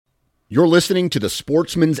You're listening to the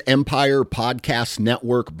Sportsman's Empire Podcast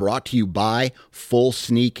Network, brought to you by Full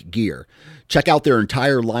Sneak Gear. Check out their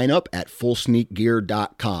entire lineup at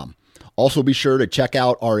fullsneakgear.com. Also be sure to check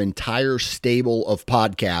out our entire stable of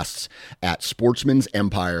podcasts at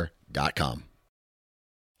sportsmansempire.com.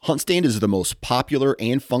 HuntStand is the most popular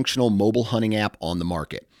and functional mobile hunting app on the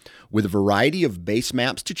market. With a variety of base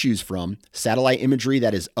maps to choose from, satellite imagery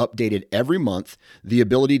that is updated every month, the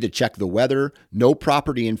ability to check the weather, know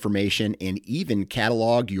property information, and even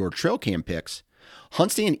catalog your trail cam pics,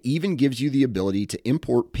 HuntStand even gives you the ability to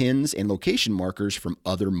import pins and location markers from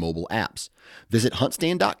other mobile apps. Visit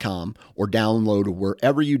huntstand.com or download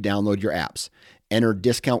wherever you download your apps. Enter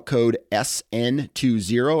discount code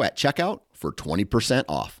SN20 at checkout for 20%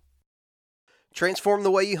 off. Transform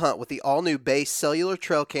the way you hunt with the all-new Base cellular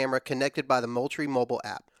trail camera connected by the Moultrie mobile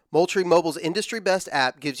app. Moultrie Mobile's industry-best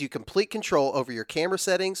app gives you complete control over your camera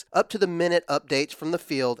settings, up-to-the-minute updates from the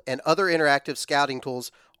field, and other interactive scouting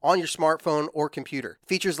tools on your smartphone or computer.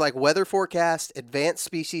 Features like weather forecast, advanced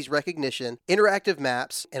species recognition, interactive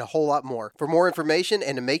maps, and a whole lot more. For more information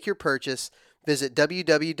and to make your purchase, visit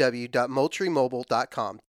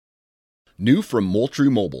www.moultriemobile.com. New from Moultrie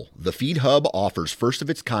Mobile, the Feed Hub offers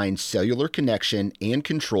first-of-its-kind cellular connection and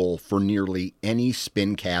control for nearly any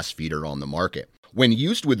spin cast feeder on the market. When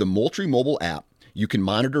used with the Moultrie Mobile app, you can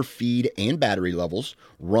monitor feed and battery levels,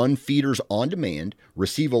 run feeders on demand,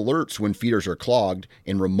 receive alerts when feeders are clogged,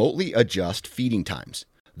 and remotely adjust feeding times.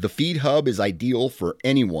 The Feed Hub is ideal for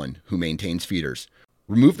anyone who maintains feeders.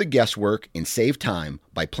 Remove the guesswork and save time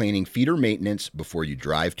by planning feeder maintenance before you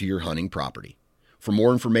drive to your hunting property. For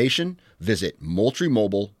more information, visit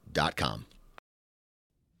moultriemobile.com.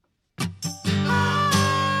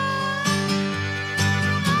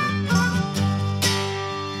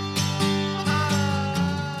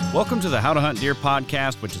 Welcome to the How to Hunt Deer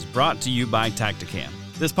podcast, which is brought to you by Tactacam.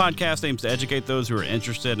 This podcast aims to educate those who are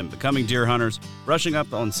interested in becoming deer hunters, brushing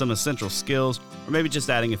up on some essential skills, or maybe just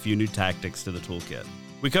adding a few new tactics to the toolkit.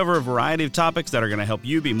 We cover a variety of topics that are going to help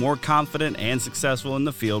you be more confident and successful in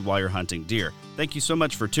the field while you're hunting deer. Thank you so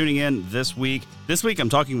much for tuning in this week. This week I'm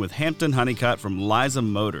talking with Hampton Honeycutt from Liza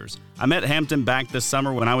Motors. I met Hampton back this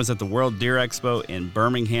summer when I was at the World Deer Expo in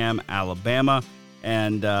Birmingham, Alabama,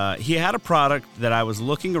 and he had a product that I was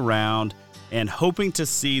looking around and hoping to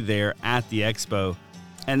see there at the expo,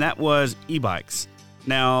 and that was e-bikes.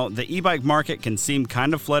 Now, the e-bike market can seem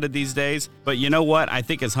kind of flooded these days, but you know what? I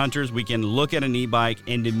think as hunters, we can look at an e-bike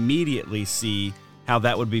and immediately see how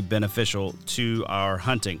that would be beneficial to our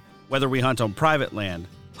hunting. Whether we hunt on private land,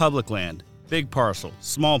 public land, big parcel,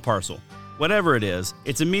 small parcel, whatever it is,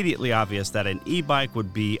 it's immediately obvious that an e-bike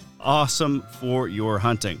would be awesome for your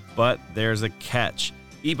hunting. But there's a catch.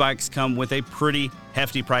 E-bikes come with a pretty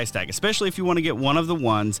hefty price tag, especially if you want to get one of the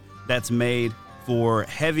ones that's made for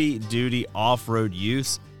heavy-duty off-road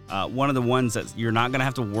use. One of the ones that you're not going to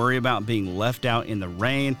have to worry about being left out in the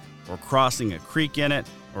rain or crossing a creek in it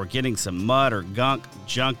or getting some mud or gunk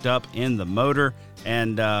junked up in the motor.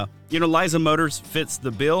 And, Liza Motors fits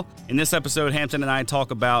the bill. In this episode, Hampton and I talk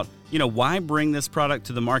about, why bring this product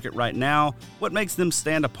to the market right now, what makes them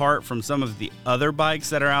stand apart from some of the other bikes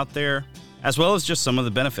that are out there, as well as just some of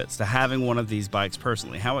the benefits to having one of these bikes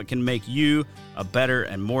personally, how it can make you a better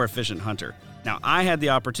and more efficient hunter. Now, I had the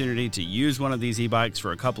opportunity to use one of these e-bikes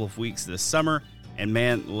for a couple of weeks this summer, and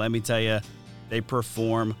man, let me tell you, they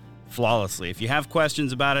perform flawlessly. If you have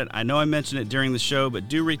questions about it, I know I mentioned it during the show, but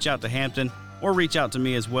do reach out to Hampton or reach out to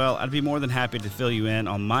me as well. I'd be more than happy to fill you in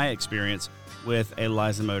on my experience with a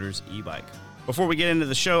Liza Motors e-bike. Before we get into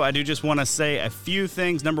the show, I do just want to say a few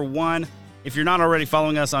things. Number one, if you're not already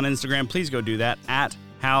following us on Instagram, please go do that at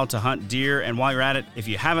How to Hunt Deer. And while you're at it, if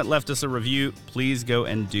you haven't left us a review, please go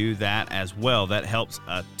and do that as well. That helps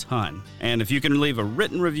a ton. And if you can leave a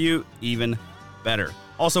written review, even better.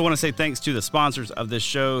 Also want to say thanks to the sponsors of this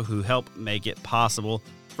show who help make it possible.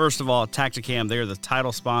 First of all, Tactacam, they're the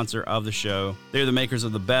title sponsor of the show. They're the makers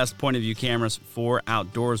of the best point-of-view cameras for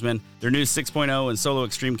outdoorsmen. Their new 6.0 and Solo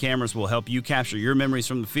Extreme cameras will help you capture your memories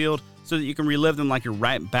from the field so that you can relive them like you're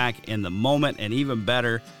right back in the moment, and even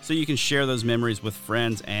better, so you can share those memories with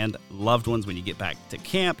friends and loved ones when you get back to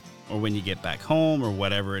camp or when you get back home or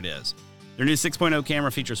whatever it is. Their new 6.0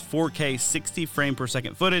 camera features 4K 60 frame per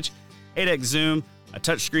second footage, 8x zoom, a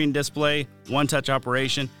touchscreen display, one-touch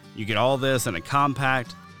operation. You get all this in a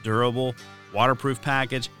compact, durable, waterproof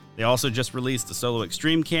package. They also just released the Solo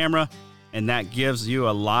Extreme camera, and that gives you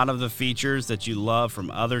a lot of the features that you love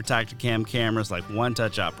from other Tactacam cameras like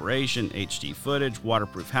one-touch operation, HD footage,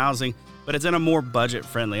 waterproof housing, but it's in a more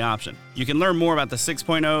budget-friendly option. You can learn more about the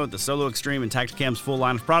 6.0, the Solo Extreme, and Tactacam's full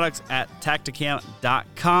line of products at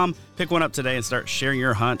Tactacam.com. Pick one up today and start sharing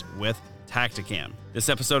your hunt with Tactacam. This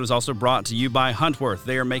episode is also brought to you by Huntworth.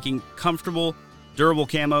 They are making comfortable, durable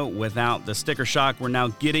camo without the sticker shock. We're now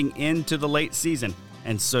getting into the late season,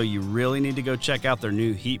 and so you really need to go check out their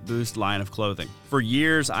new Heat Boost line of clothing. For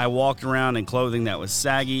years, I walked around in clothing that was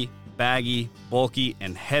saggy, baggy, bulky,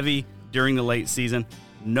 and heavy during the late season.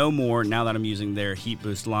 No more now that I'm using their Heat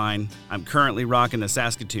Boost line. I'm currently rocking the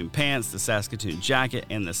Saskatoon pants, the Saskatoon jacket,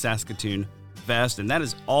 and the Saskatoon vest, and that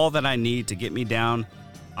is all that I need to get me down,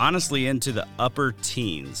 honestly, into the upper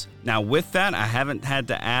teens. Now, with that, I haven't had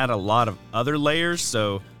to add a lot of other layers,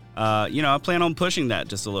 so I plan on pushing that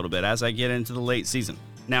just a little bit as I get into the late season.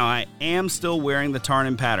 Now, I am still wearing the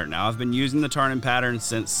Tarnin pattern. Now, I've been using the Tarnin pattern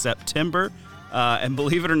since September, and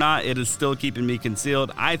believe it or not, it is still keeping me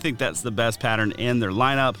concealed. I think that's the best pattern in their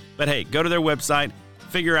lineup. But hey, go to their website,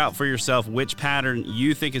 figure out for yourself which pattern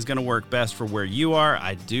you think is going to work best for where you are.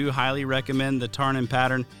 I do highly recommend the Tarnin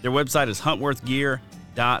pattern. Their website is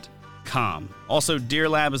huntworthgear.com. Also, Deer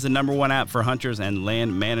Lab is the #1 app for hunters and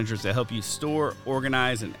land managers to help you store,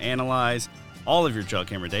 organize, and analyze all of your trail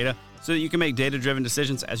camera data so that you can make data-driven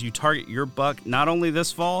decisions as you target your buck not only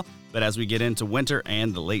this fall, but as we get into winter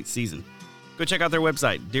and the late season. Go check out their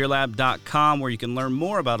website, deerlab.com, where you can learn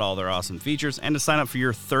more about all their awesome features and to sign up for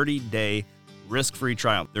your 30-day risk-free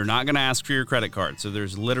trial. They're not going to ask for your credit card, so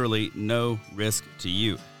there's literally no risk to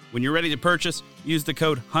you. When you're ready to purchase, use the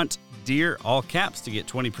code HUNTDEER, all caps, to get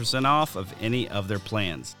 20% off of any of their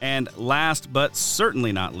plans. And last but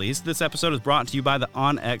certainly not least, this episode is brought to you by the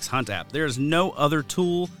onX Hunt app. There is no other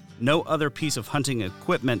tool, no other piece of hunting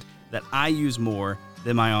equipment that I use more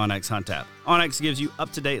than my onX Hunt app. onX gives you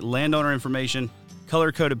up-to-date landowner information,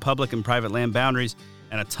 color-coded public and private land boundaries,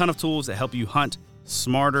 and a ton of tools that help you hunt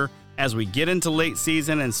smarter. As we get into late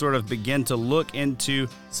season and sort of begin to look into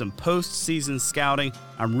some post-season scouting,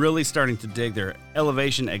 I'm really starting to dig their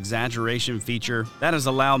elevation exaggeration feature. That has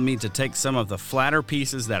allowed me to take some of the flatter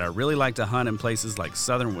pieces that I really like to hunt in places like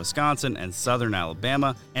southern Wisconsin and southern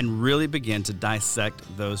Alabama and really begin to dissect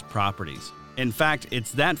those properties. In fact,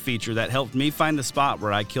 it's that feature that helped me find the spot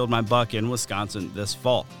where I killed my buck in Wisconsin this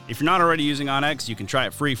fall. If you're not already using onX, you can try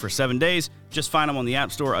it free for 7 days. Just find them on the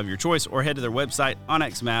App Store of your choice or head to their website,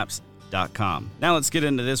 onxmaps.com. Now let's get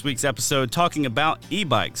into this week's episode talking about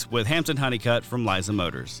e-bikes with Hampton Honeycutt from Liza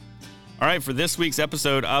Motors. All right, for this week's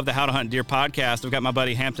episode of the How to Hunt Deer podcast, I've got my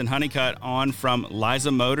buddy Hampton Honeycutt on from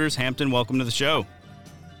Liza Motors. Hampton, welcome to the show.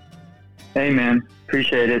 Hey, man.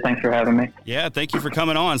 Appreciate it. Thanks for having me. Yeah, thank you for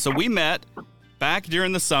coming on. So we met back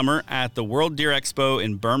during the summer at the World Deer Expo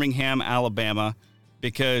in Birmingham, Alabama,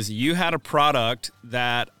 because you had a product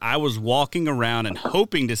that I was walking around and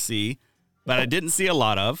hoping to see, but I didn't see a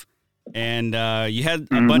lot of. And you had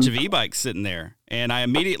a bunch of e-bikes sitting there. And I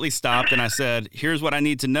immediately stopped and I said, here's what I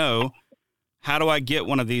need to know. How do I get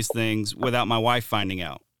one of these things without my wife finding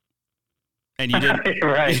out? And you didn't.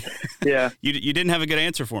 Right. Yeah. You didn't have a good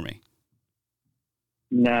answer for me.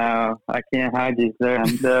 No, I can't hide you there.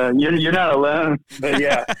 And, you're not alone. But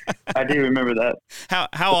yeah, I do remember that.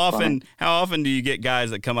 How often do you get guys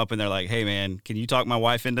that come up and they're like, hey man, can you talk my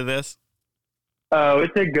wife into this? Oh,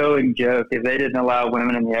 it's a going joke. If they didn't allow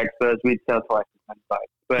women in the expos, we'd sell twice as many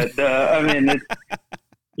bikes. But I mean,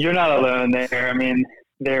 you're not alone there. I mean,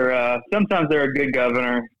 sometimes they're a good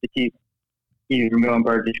governor to keep you from going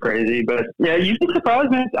purchase crazy. But yeah, you'd be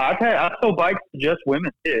surprised, man. I've sold bikes to just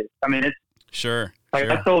women too. I mean, it's sure. Like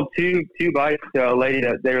sure. I sold two bikes to a lady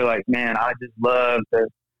that they were like, man, I just love to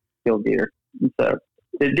kill deer. And so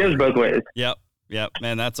it goes both ways. Yep,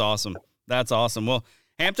 man, that's awesome. That's awesome. Well,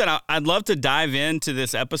 Hampton, I'd love to dive into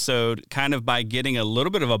this episode kind of by getting a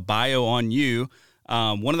little bit of a bio on you.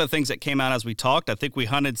 One of the things that came out as we talked, I think we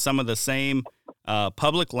hunted some of the same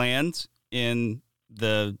public lands in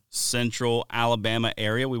the central Alabama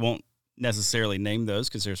area. We won't necessarily name those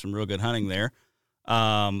because there's some real good hunting there.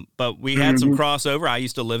 But we had some crossover. I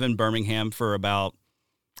used to live in Birmingham for about,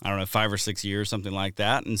 5 or 6 years, something like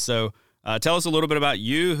that. And so tell us a little bit about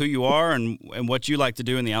you, who you are, and what you like to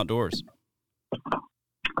do in the outdoors.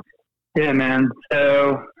 Yeah, man.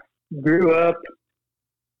 So grew up,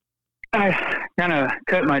 I kind of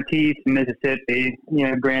cut my teeth in Mississippi.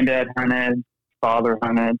 Granddad hunted, father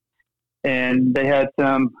hunted, and they had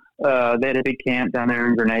they had a big camp down there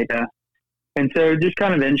in Grenada. And so just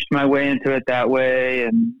kind of inched my way into it that way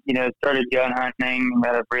and, started gun hunting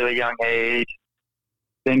at a really young age.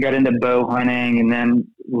 Then got into bow hunting and then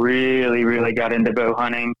really, really got into bow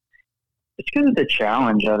hunting because of the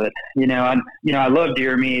challenge of it. I love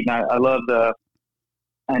deer meat, and I love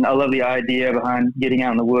the idea behind getting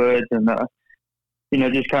out in the woods and the,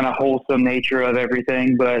 just kind of wholesome nature of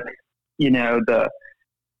everything. But,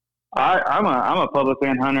 I'm a public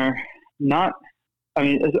land hunter,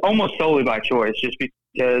 it's almost solely by choice, just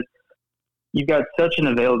because you've got such an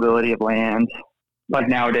availability of land like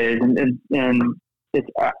nowadays. And it's,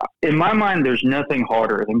 in my mind, there's nothing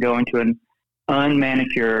harder than going to an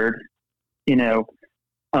unmanicured,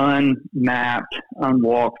 unmapped,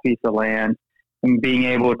 unwalked piece of land and being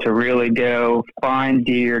able to really go find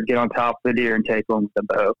deer, get on top of the deer and take them with a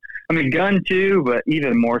bow. I mean, gun too, but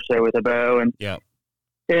even more so with a bow. And, yeah.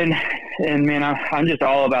 And man, I'm just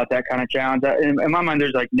all about that kind of challenge. In my mind,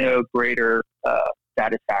 there's like no greater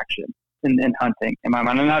satisfaction in hunting in my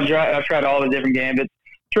mind. And I've tried all the different games.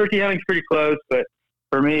 Turkey hunting's pretty close, but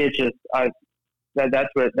for me, it's just that's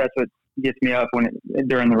what gets me up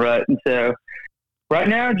during the rut. And so right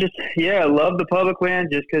now, I love the public land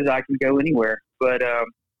just because I can go anywhere. But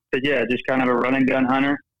yeah, just kind of a run and gun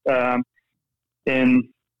hunter, and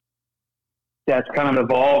that's kind of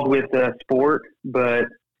evolved with the sport. But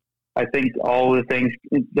I think all the things,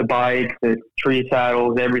 the bike, the tree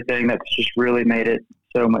saddles, everything, that's just really made it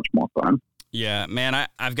so much more fun. Yeah, man,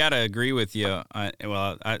 I've got to agree with you.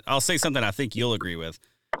 I'll say something I think you'll agree with.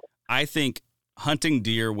 I think hunting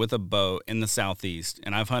deer with a bow in the Southeast,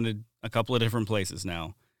 and I've hunted a couple of different places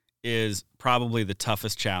now, is probably the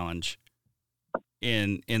toughest challenge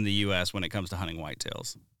in the U.S. when it comes to hunting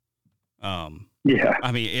whitetails. Yeah,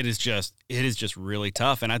 I mean, it is just really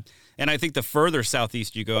tough. And I think the further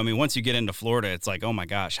southeast you go, I mean, once you get into Florida, it's like, oh my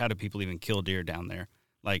gosh, how do people even kill deer down there?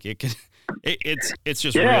 Like it's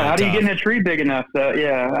just really how do you tough. get in a tree big enough?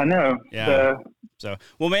 Yeah, I know. Yeah. So,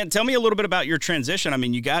 well, man, tell me a little bit about your transition. I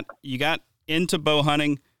mean, you got into bow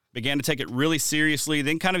hunting, began to take it really seriously,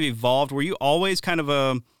 then kind of evolved. Were you always kind of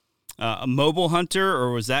a mobile hunter,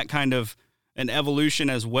 or was that kind of an evolution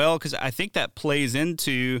as well? Because I think that plays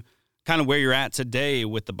into kind of where you're at today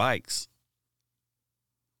with the bikes.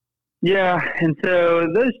 Yeah, and so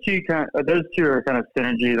those two are kind of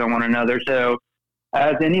synergies on one another. So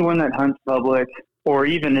as anyone that hunts public, or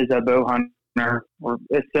even is a bow hunter or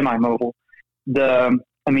is semi-mobile,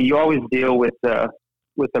 you always deal with the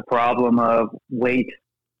problem of weight,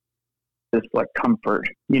 just like comfort.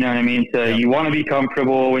 You know what I mean? So you want to be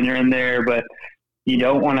comfortable when you're in there, but you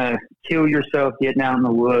don't want to kill yourself getting out in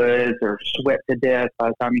the woods or sweat to death by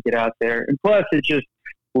the time you get out there. And plus, it's just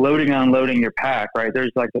loading and unloading your pack, right?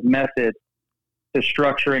 There's like a method to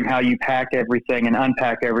structuring how you pack everything and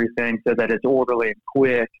unpack everything so that it's orderly and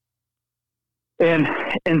quick. And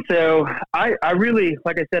so I really,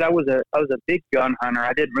 like I said, I was a big gun hunter.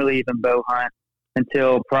 I didn't really even bow hunt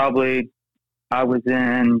until probably I was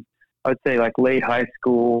in, I would say, like late high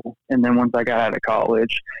school, and then once I got out of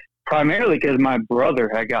college. Primarily because my brother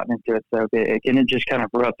had gotten into it so big, and it just kind of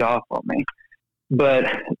rubbed off on me. But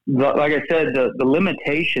like I said, the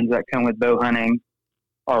limitations that come with bow hunting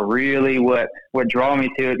are really what draw me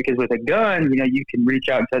to it. Because with a gun, you can reach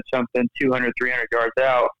out and touch something 200, 300 yards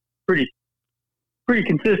out pretty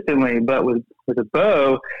consistently. But with a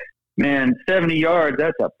bow, man, 70 yards,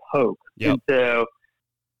 that's a poke. Yep. And so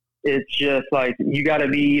it's just like you got to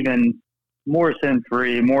be even more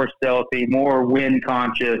sin-free, more stealthy, more wind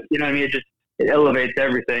conscious. You know what I mean? It elevates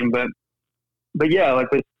everything. But yeah, like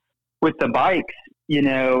with the bikes, and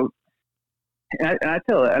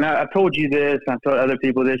I've told you this, and I've told other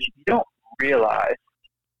people this, you don't realize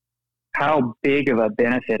how big of a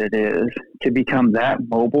benefit it is to become that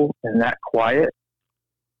mobile and that quiet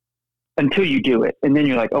until you do it. And then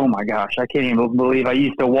you're like, oh my gosh, I can't even believe I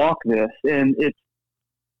used to walk this. And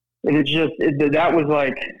that was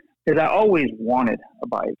like, because I always wanted a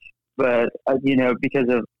bike, but because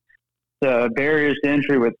of the barriers to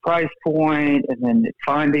entry with price point, and then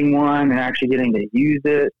finding one and actually getting to use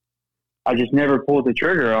it, I just never pulled the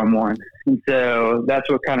trigger on one. And so that's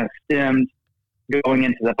what kind of stemmed going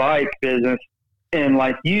into the bike business. And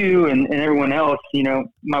like you and everyone else,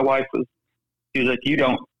 my wife was like,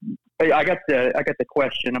 I got the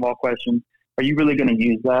question of all questions, are you really going to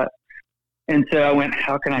use that? And so I went,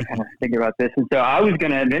 how can I kind of think about this? And so I was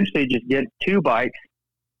going to eventually just get 2 bikes,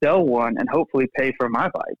 sell one, and hopefully pay for my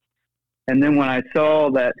bike. And then when I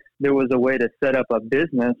saw that there was a way to set up a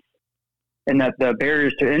business and that the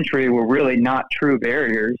barriers to entry were really not true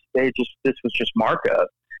barriers, this was just markup,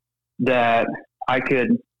 that I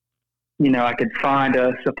could find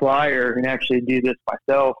a supplier and actually do this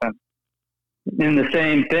myself. And in the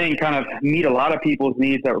same thing, kind of meet a lot of people's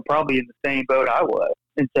needs that were probably in the same boat I was.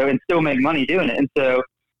 And still make money doing it. And so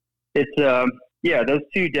it's, those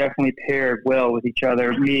two definitely paired well with each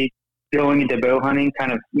other. Me going into bow hunting,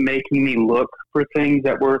 kind of making me look for things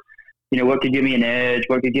that were, what could give me an edge,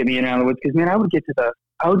 what could get me in and out of the woods. Because man, I would get to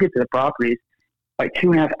the properties like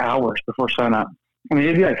 2.5 hours before sunup. I mean,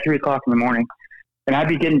 it'd be like 3:00 in the morning, and I'd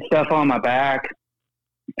be getting stuff on my back,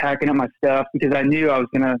 packing up my stuff, because I knew I was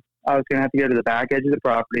gonna have to go to the back edge of the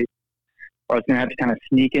property, or I was gonna have to kind of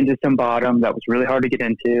sneak into some bottom that was really hard to get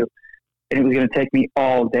into, and it was gonna take me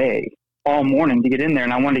all day, all morning to get in there,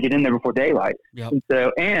 and I wanted to get in there before daylight. Yep.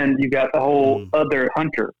 And you got the whole other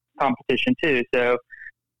hunter competition too. So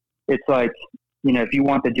it's like, if you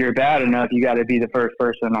want the deer bad enough, you got to be the first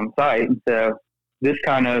person on site. And so this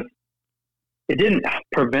it didn't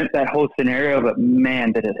prevent that whole scenario, but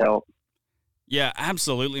man, did it help. Yeah,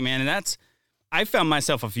 absolutely, man. And I found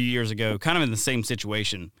myself a few years ago kind of in the same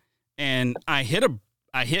situation, and I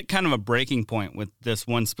hit kind of a breaking point with this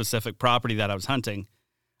one specific property that I was hunting.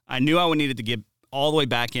 I knew I needed to get all the way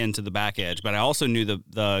back into the back edge, but I also knew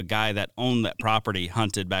the guy that owned that property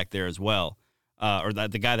hunted back there as well, or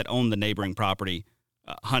the guy that owned the neighboring property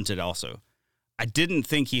hunted also. I didn't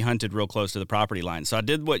think he hunted real close to the property line, so I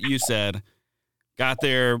did what you said. Got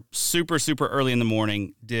there super, super early in the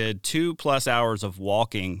morning, did 2+ hours of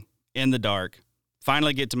walking in the dark,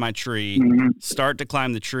 finally get to my tree, start to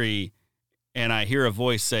climb the tree, and I hear a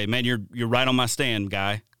voice say, "Man, you're right on my stand,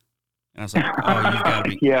 guy." And I was like, "Oh, you've got to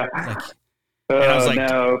be." Yeah. And I was like,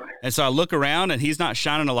 no. And so I look around, and he's not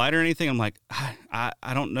shining a light or anything. I'm like,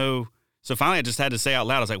 I don't know. So finally I just had to say out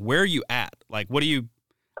loud, I was like, "Where are you at? Like,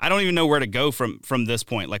 I don't even know where to go from this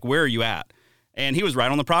point. Like, where are you at?" And he was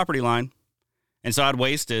right on the property line. And so I'd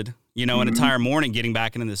wasted, an entire morning getting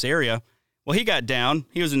back into this area. Well, he got down.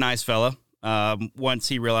 He was a nice fella. Once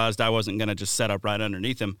he realized I wasn't going to just set up right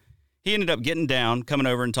underneath him, he ended up getting down, coming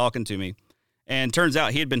over and talking to me. And turns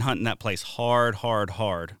out he had been hunting that place hard,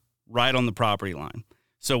 right on the property line.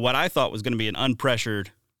 So what I thought was going to be an unpressured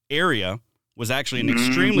area was actually an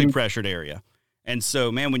extremely pressured area. And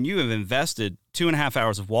so, man, when you have invested 2.5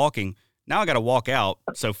 hours of walking, now I got to walk out.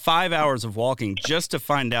 So 5 hours of walking just to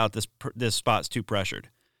find out this spot's too pressured.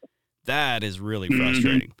 That is really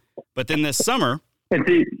frustrating. But then this summer,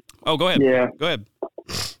 go ahead. Yeah. Go ahead.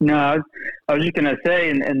 No, I was just going to say,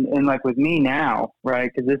 and like with me now,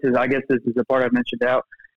 right? Because I guess this is the part I mentioned out.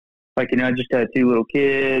 Like, I just had 2 little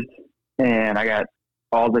kids, and I got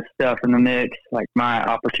all this stuff in the mix. Like, my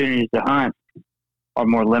opportunities to hunt are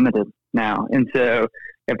more limited now. And so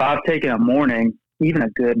if I've taken a morning, even a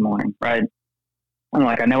good morning, right? I'm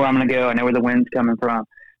like, I know where I'm going to go. I know where the wind's coming from.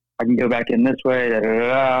 I can go back in this way.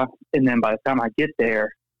 And then by the time I get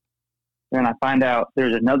there, then I find out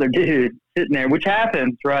there's another dude sitting there, which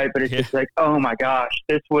happens, right? But it's just like, oh my gosh,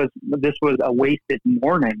 this was a wasted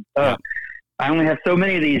morning. I only have so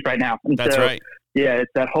many of these right now. And that's right. Yeah,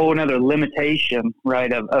 it's that whole another limitation,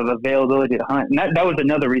 right, of availability to hunt. And that was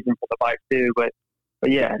another reason for the bike too. But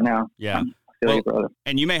yeah, no. Yeah.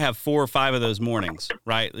 And you may have 4 or 5 of those mornings,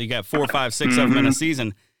 right? You got 4, 5, 6 of them in a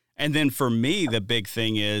season. And then for me, the big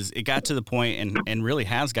thing is it got to the point and really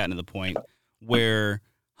has gotten to the point where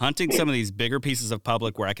hunting some of these bigger pieces of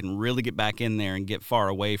public where I can really get back in there and get far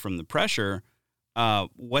away from the pressure.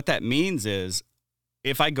 What that means is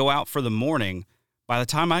if I go out for the morning, by the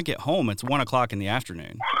time I get home, it's 1:00 in the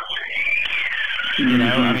afternoon. I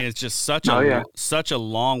mean, it's just such a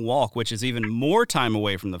long walk, which is even more time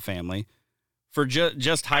away from the family for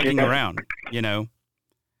just hiking around,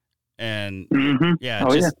 and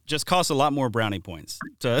just costs a lot more brownie points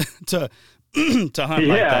to hunt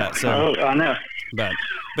like that. So I know.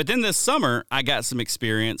 But then this summer, I got some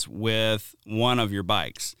experience with one of your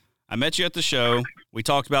bikes. I met you at the show. We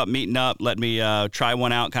talked about meeting up. Let me try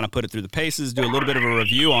one out, kind of put it through the paces, do a little bit of a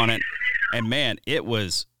review on it. And man, it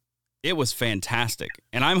was fantastic.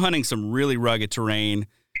 And I'm hunting some really rugged terrain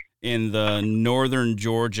in the northern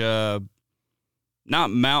Georgia,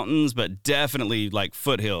 not mountains, but definitely like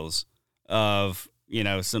foothills of,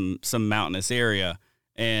 some mountainous area.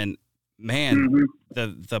 And man,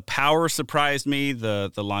 the power surprised me.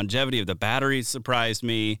 The longevity of the batteries surprised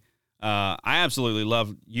me. I absolutely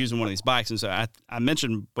love using one of these bikes. And so I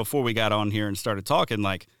mentioned before we got on here and started talking,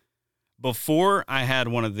 like before I had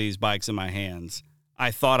one of these bikes in my hands,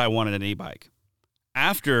 I thought I wanted an e-bike.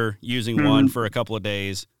 After using one for a couple of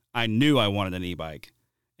days, I knew I wanted an e-bike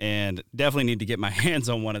and definitely need to get my hands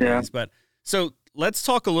on one of these. But so let's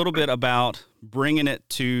talk a little bit about bringing it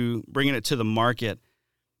to the market.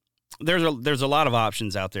 There's a lot of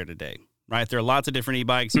options out there today, right? There are lots of different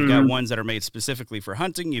e-bikes. You've got ones that are made specifically for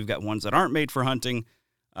hunting. You've got ones that aren't made for hunting.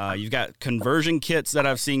 You've got conversion kits that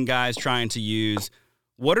I've seen guys trying to use.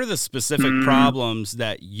 What are the specific problems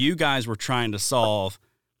that you guys were trying to solve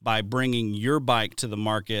by bringing your bike to the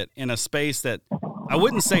market in a space that I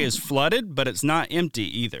wouldn't say is flooded, but it's not empty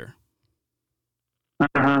either.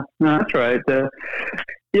 No, that's right.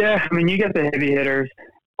 Yeah, I mean, you got the heavy hitters,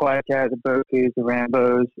 Quiet Cat, the Bokus, the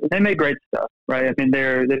Rambos. They make great stuff, right? I mean,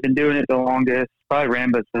 they've been doing it the longest. Probably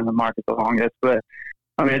Rambo's been in the market the longest, but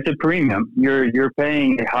I mean, it's a premium. You're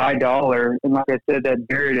paying a high dollar, and like I said, that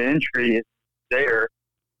barrier to entry is there.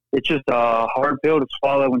 It's just a hard pill to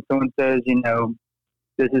swallow when someone says,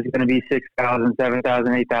 this is going to be $6,000,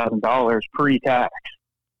 $7,000, $8,000 pre-tax.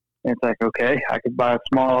 And it's like, okay, I could buy a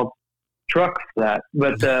small truck for that.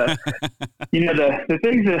 But the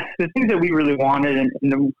things that we really wanted,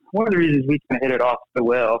 and one of the reasons we kind of hit it off so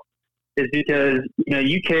well is because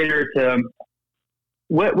you cater to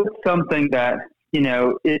what's something that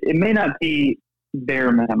it may not be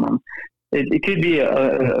bare minimum. It could be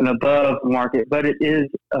an above market, but it is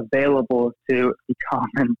available to the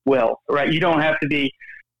common wealth, right? You don't have to be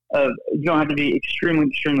extremely,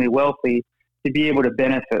 extremely wealthy to be able to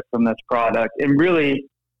benefit from this product and really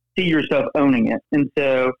see yourself owning it. And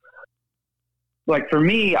so, like for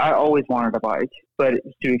me, I always wanted a bike, but it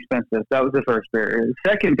was too expensive. That was the first barrier. The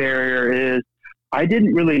second barrier is I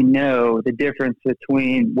didn't really know the difference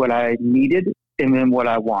between what I needed and then what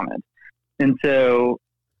I wanted. And so,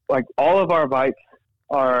 like all of our bikes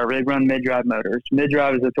they run mid-drive motors.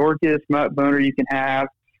 Mid-drive is the torquiest motor you can have.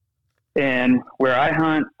 And where I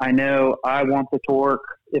hunt, I know I want the torque.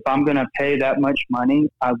 If I'm going to pay that much money,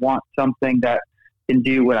 I want something that can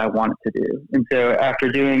do what I want it to do. And so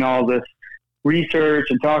after doing all this research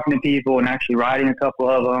and talking to people and actually riding a couple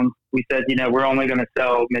of them, we said, we're only going to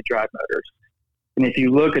sell mid-drive motors. And if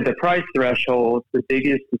you look at the price threshold, the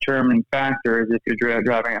biggest determining factor is if you're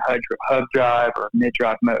driving a hub drive or a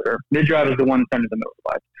mid-drive motor. Mid-drive is the one that's under the motor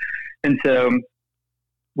light. And so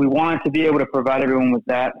we wanted to be able to provide everyone with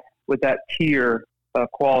that tier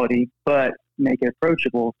of quality, but make it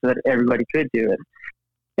approachable so that everybody could do it.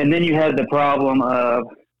 And then you had the problem of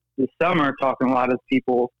this summer talking to a lot of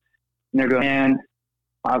people, and they're going, man,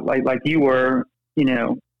 like you were,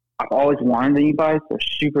 I've always wanted the e-bikes. They're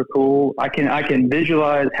super cool. I can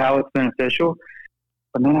visualize how it's beneficial,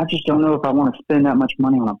 but man, I just don't know if I want to spend that much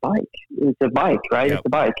money on a bike. It's a bike, right? Yep. It's a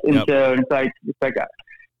bike. And so it's like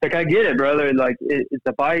I get it, brother. Like it's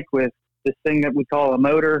a bike with this thing that we call a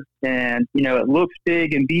motor, and it looks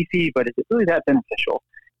big and beefy, but is it really that beneficial?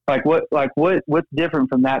 What's different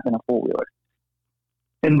from that than a four-wheeler?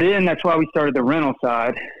 And then that's why we started the rental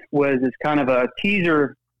side, was it's kind of a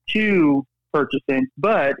teaser to purchasing,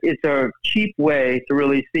 but it's a cheap way to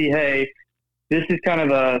really see, hey, this is kind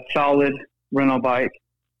of a solid rental bike,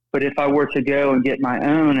 but if I were to go and get my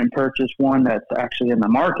own and purchase one that's actually in the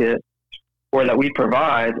market or that we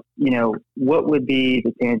provide, what would be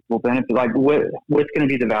the tangible benefit? Like what's going to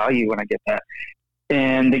be the value when I get that?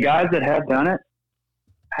 And the guys that have done it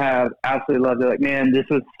have absolutely loved it. Like, man, this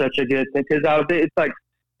was such a good thing. Because it's like,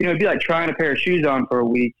 it'd be like trying a pair of shoes on for a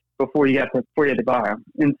week before you had to buy them.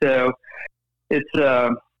 And so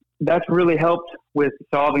that's really helped with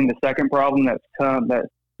solving the second problem that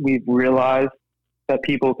we've realized that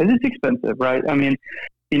people, because it's expensive, right? I mean,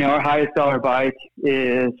 our highest dollar bike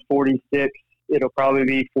is $46. It'll probably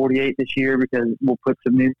be $48 this year because we'll put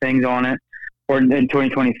some new things on it, or in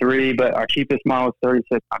 2023. But our cheapest model is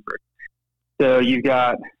 $3,600. So you've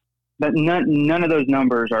got, but none of those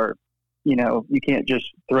numbers are, you can't just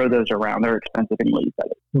throw those around. They're expensive anyway you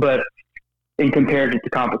said it. But in compared to the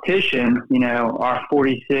competition, our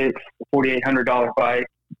 $4,600, $4,800 bike,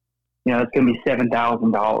 it's going to be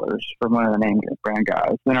 $7,000 for one of the name brand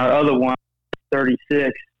guys. And our other one,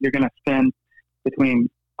 $36,000, you're going to spend between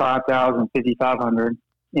 $5,000 and $5,500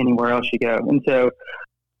 anywhere else you go. And so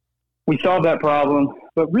we solved that problem.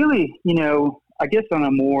 But really, I guess on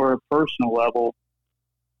a more personal level,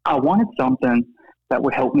 I wanted something that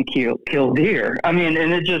would help me kill deer. I mean,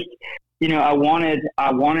 and it just, I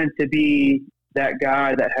wanted to be that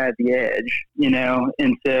guy that had the edge,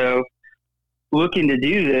 and so looking to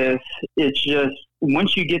do this, it's just,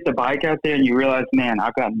 once you get the bike out there and you realize, man,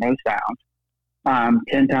 I've got no sound. I'm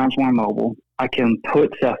 10 times more mobile. I can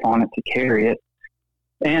put stuff on it to carry it.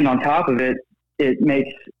 And on top of it, it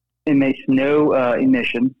makes no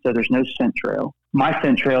emission, so there's no scent trail. My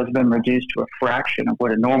scent trail has been reduced to a fraction of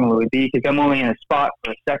what it normally would be because I'm only in a spot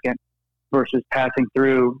for a second versus passing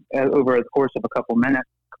through over the course of a couple minutes.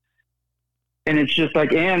 And it's just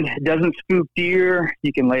like, and it doesn't spook deer.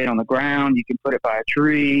 You can lay it on the ground. You can put it by a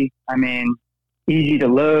tree. I mean, easy to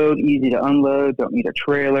load, easy to unload. Don't need a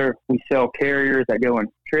trailer. We sell carriers that go in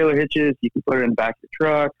trailer hitches. You can put it in the back of the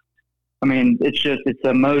truck. I mean, it's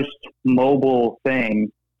the most mobile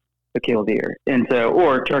thing to kill deer. And so,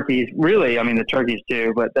 or turkeys, really, I mean, the turkeys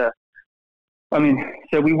too, but I mean,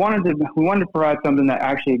 so we wanted to provide something that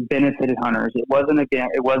actually benefited hunters. It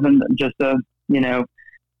wasn't just a,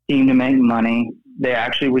 scheme to make money. They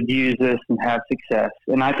actually would use this and have success.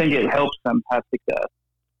 And I think it helps them have success.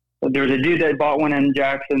 But there was a dude that bought one in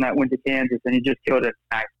Jackson that went to Kansas, and he just killed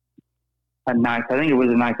I think it was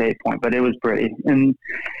a nice 8-point, but it was pretty. And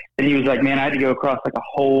he was like, man, I had to go across like a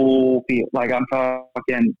whole field. Like I'm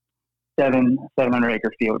talking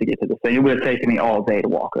 700-acre field to get to this thing. It would have taken me all day to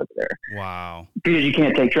walk over there. Wow. Because you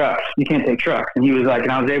can't take trucks. And he was like,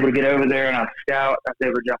 and I was able to get over there, and I was scout. I was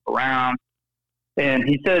able to jump around. And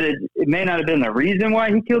he said it may not have been the reason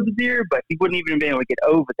why he killed the deer, but he wouldn't even be able to get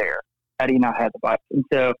over there had he not had the bike. And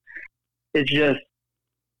so it's just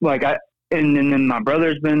like and then my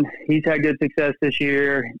brother's he's had good success this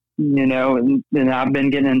year, and I've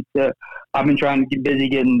been trying to get busy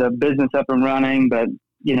getting the business up and running, but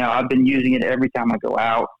I've been using it every time I go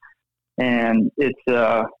out. And it's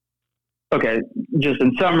okay, just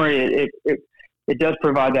in summary, it does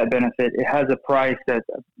provide that benefit. It has a price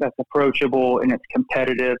that's approachable and it's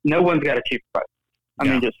competitive. No one's got a cheaper price. I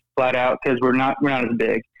mean, just flat out, because we're not as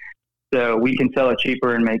big, so we can sell it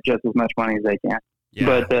cheaper and make just as much money as they can. Yeah.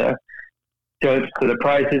 But so the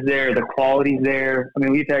price is there, the quality's there. I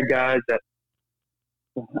mean, we've had guys that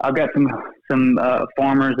I've got some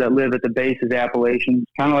farmers that live at the base of the Appalachians,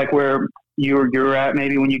 kind of like where you're at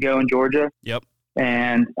maybe when you go in Georgia. Yep.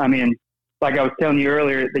 And I mean, like I was telling you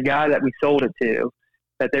earlier, the guy that we sold it to,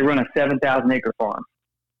 that they run a 7,000-acre farm.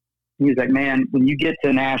 He was like, man, when you get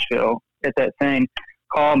to Nashville at that thing,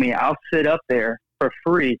 call me. I'll sit up there for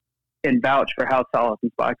free and vouch for how solid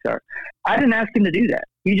these bikes are. I didn't ask him to do that.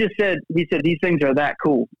 He said these things are that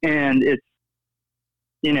cool. And it's,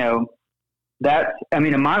 in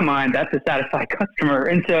my mind, that's a satisfied customer.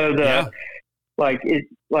 And so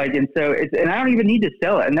and I don't even need to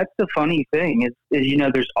sell it. And that's the funny thing is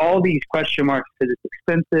there's all these question marks because it's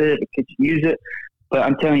expensive. Could you use it? But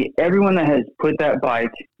I'm telling you, everyone that has put that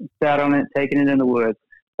bike, sat on it, taken it in the woods,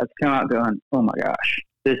 has come out going, oh my gosh,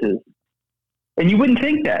 and you wouldn't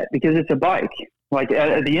think that because it's a bike. Like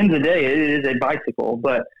at the end of the day, it is a bicycle,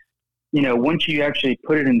 but once you actually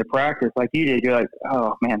put it into practice like you did, you're like,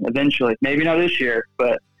 oh man, eventually, maybe not this year,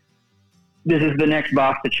 but this is the next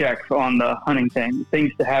box to check on the hunting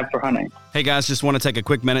things to have for hunting. Hey guys, just want to take a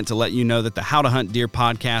quick minute to let you know that the How to Hunt Deer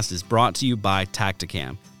podcast is brought to you by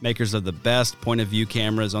Tactacam, makers of the best point of view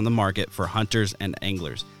cameras on the market for hunters and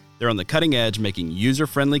anglers. They're on the cutting edge, making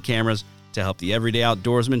user-friendly cameras to help the everyday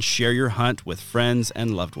outdoorsman share your hunt with friends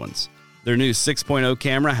and loved ones. Their new 6.0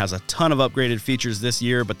 camera has a ton of upgraded features this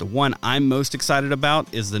year, but the one I'm most excited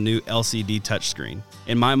about is the new LCD touchscreen.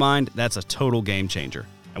 In my mind, that's a total game changer.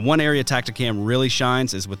 And one area Tactacam really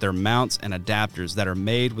shines is with their mounts and adapters that are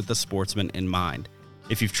made with the sportsman in mind.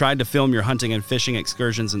 If you've tried to film your hunting and fishing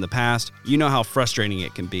excursions in the past, you know how frustrating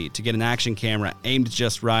it can be to get an action camera aimed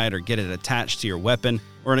just right or get it attached to your weapon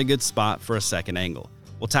or in a good spot for a second angle.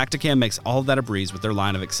 Well, Tactacam makes all of that a breeze with their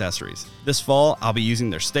line of accessories. This fall, I'll be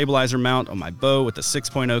using their stabilizer mount on my bow with the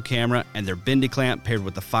 6.0 camera and their bendy clamp paired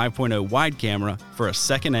with the 5.0 wide camera for a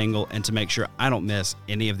second angle and to make sure I don't miss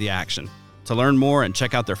any of the action. To learn more and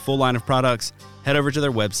check out their full line of products, head over to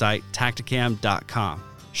their website, tactacam.com.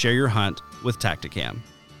 Share your hunt with Tactacam.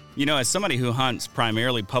 As somebody who hunts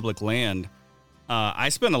primarily public land, I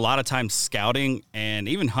spend a lot of time scouting and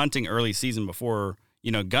even hunting early season before,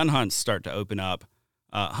 gun hunts start to open up.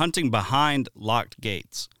 Hunting behind locked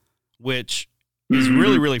gates, which is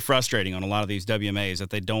really, really frustrating on a lot of these WMAs that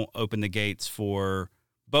they don't open the gates for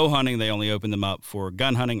bow hunting. They only open them up for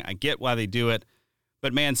gun hunting. I get why they do it.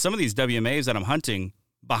 But man, some of these WMAs that I'm hunting,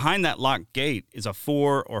 behind that locked gate is a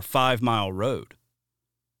 4 or 5 mile road.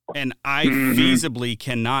 And I feasibly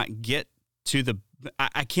cannot get to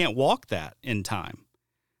I can't walk that in time.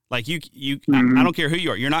 Like I don't care who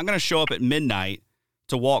you are. You're not going to show up at midnight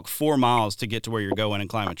to walk 4 miles to get to where you're going and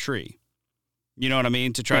climb a tree. You know what I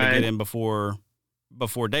mean? To try to get in before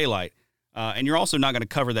daylight. And you're also not going to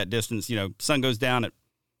cover that distance. Sun goes down at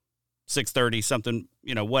 6:30, something,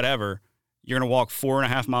 whatever. You're going to walk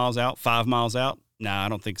 4.5 miles out, 5 miles out? Nah, I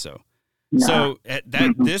don't think so. Nah. So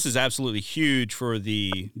this is absolutely huge for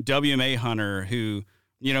the WMA hunter who,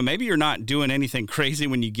 maybe you're not doing anything crazy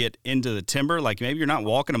when you get into the timber. Like maybe you're not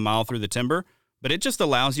walking a mile through the timber, but it just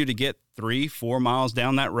allows you to get 3-4 miles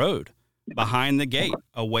down that road behind the gate,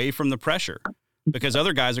 away from the pressure, because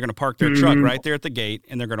other guys are going to park their truck right there at the gate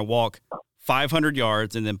and they're going to walk 500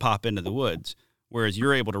 yards and then pop into the woods. Whereas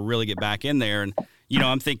you're able to really get back in there. And,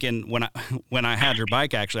 I'm thinking when I had your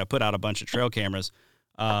bike, actually, I put out a bunch of trail cameras.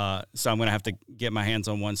 So I'm going to have to get my hands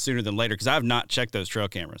on one sooner than later because I've not checked those trail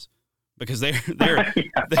cameras because they're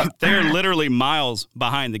literally miles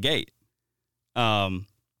behind the gate.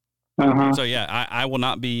 So yeah, I will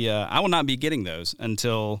not be getting those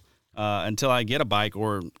until I get a bike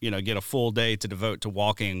or, get a full day to devote to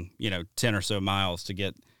walking, 10 or so miles to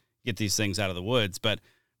get these things out of the woods. But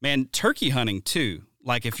man, turkey hunting too.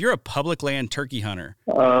 Like if you're a public land turkey hunter,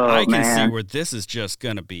 I can see where this is just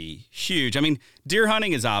going to be huge. I mean, deer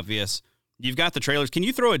hunting is obvious. You've got the trailers. Can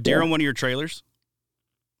you throw a deer on one of your trailers?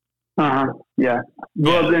 Yeah.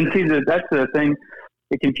 Well, then see, that's the thing.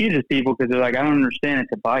 It confuses people because they're like, I don't understand.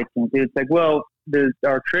 It's a bike. And it's like, well,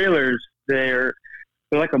 our trailers, they're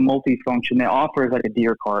like a multi-function. They offer like a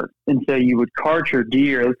deer cart. And so you would cart your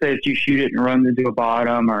deer. Let's say if you shoot it and runs into a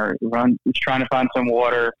bottom or it's trying to find some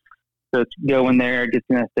water. So it's go in there, gets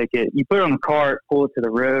in a thicket. You put it on the cart, pull it to the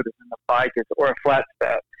road, and then the bike or a flat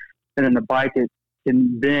step. And then the bike it's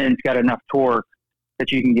got enough torque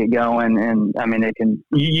that you can get going. And I mean,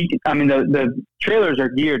 the trailers are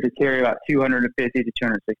geared to carry about 250 to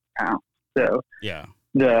 260 pounds. So yeah,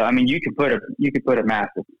 you could put a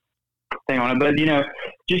massive thing on it. But,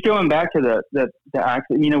 just going back to the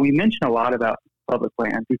accident, we mentioned a lot about public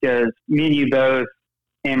land because me and you both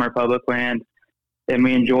hammer public land and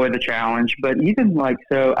we enjoy the challenge. But even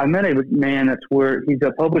so I met a man he's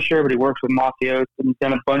a publisher, but he works with Mossy Oaks and he's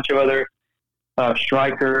done a bunch of other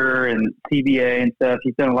Stryker and CBA and stuff.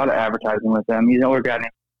 He's done a lot of advertising with them. He's an older guy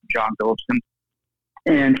named John Phillipson.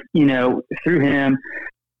 And, through him,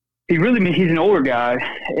 he's an older guy.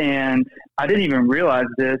 And I didn't even realize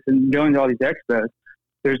this. And going to all these expos,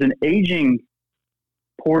 there's an aging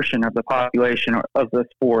portion of the population of the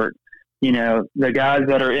sport. The guys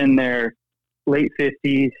that are in their late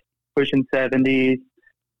 50s, pushing 70s,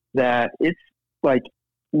 that it's like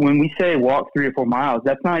when we say walk 3 or 4 miles,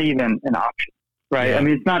 that's not even an option. Right. Yeah. I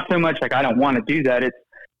mean, it's not so much like I don't want to do that. It's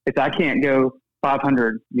I can't go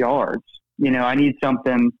 500 yards. I need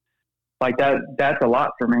something like that. That's a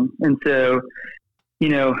lot for me. And so,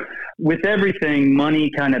 with everything,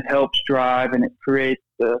 money kind of helps drive and it creates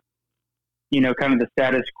the, kind of the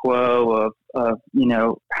status quo of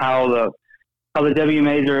how the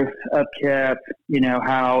WMAs are upkept,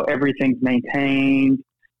 how everything's maintained,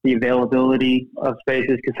 the availability of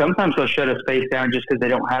spaces. Because sometimes they'll shut a space down just because they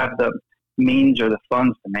don't have the means or the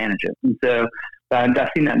funds to manage it. And so I've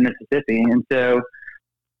seen that in Mississippi. And so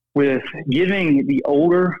with giving the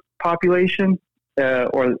older population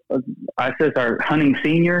or I said our hunting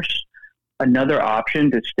seniors another option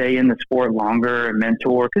to stay in the sport longer and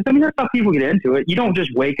mentor, because that's how people get into it. You don't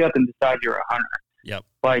just wake up and decide you're a hunter. Yep.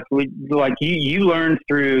 You learned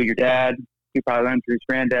through your dad, you probably learned through his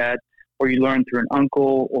granddad, or you learned through an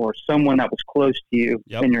uncle or someone that was close to you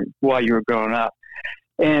while you were growing up.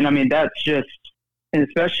 And that's just, and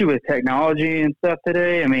especially with technology and stuff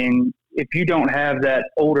today, if you don't have that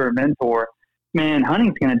older mentor, man,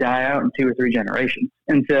 hunting's going to die out in 2 or 3 generations.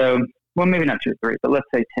 And so, well, maybe not 2 or 3, but let's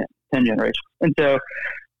say 10 generations. And so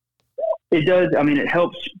it does, it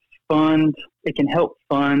can help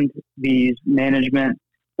fund these management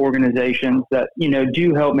organizations that,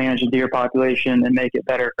 do help manage the deer population and make it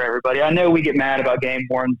better for everybody. I know we get mad about game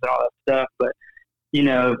wardens and all that stuff, but,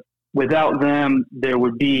 without them, there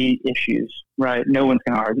would be issues, right? No one's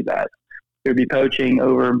going to argue that. There'd be poaching,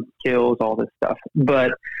 overkills, all this stuff.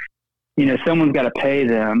 But, someone's got to pay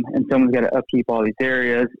them and someone's got to upkeep all these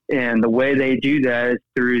areas. And the way they do that is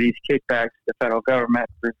through these kickbacks to the federal government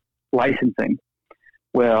for licensing.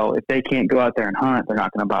 Well, if they can't go out there and hunt, they're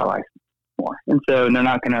not going to buy a license anymore. And so they're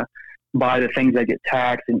not going to buy the things that get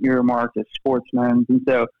taxed and earmarked as sportsmen. And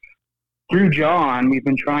so through John, we've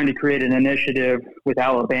been trying to create an initiative with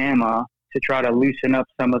Alabama to try to loosen up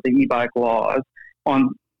some of the e-bike laws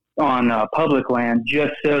on public land,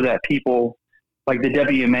 just so that people, like the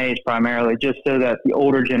WMAs primarily, just so that the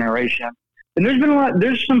older generation, and there's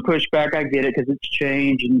some pushback, I get it, because it's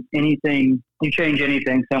change, and you change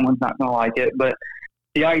anything, someone's not going to like it, but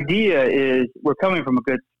the idea is we're coming from a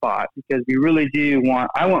good spot because we really do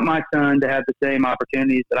I want my son to have the same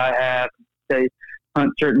opportunities that I have, say,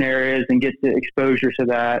 hunt certain areas and get the exposure to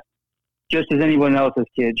that, just as anyone else's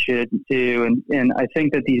kid should too. And I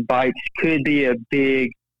think that these bikes could be a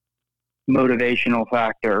big motivational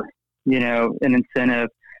factor, an incentive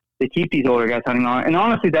to keep these older guys hunting on. And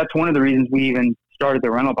honestly, that's one of the reasons we even started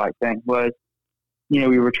the rental bike thing was,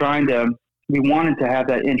 we wanted to have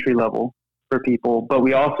that entry level for people, but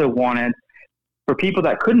we also wanted for people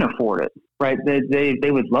that couldn't afford it, right?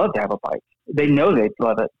 They would love to have a bike. They know they'd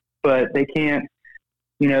love it, but they can't,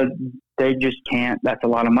 they just can't. That's a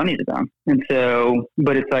lot of money to them. And so,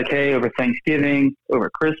 but it's like, hey, over Thanksgiving, over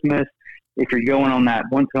Christmas, if you're going on that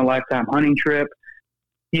once in a lifetime hunting trip,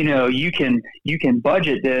 you can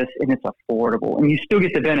budget this and it's affordable and you still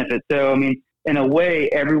get the benefit. So, in a way,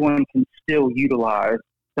 everyone can still utilize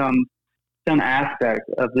some aspect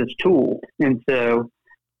of this tool. And so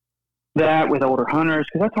that with older hunters,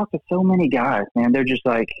 because I talk to so many guys, man, they're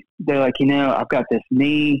like, I've got this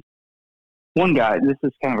knee. One guy, this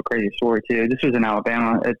is kind of a crazy story too. This was in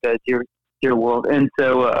Alabama at the Deer World. And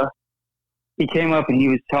so he came up and he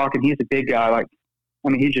was talking. He's a big guy.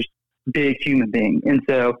 He's just a big human being. And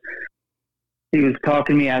so he was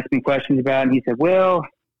talking to me, asking me questions about it. And he said, well,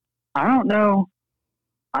 I don't know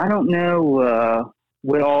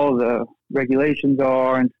what all the regulations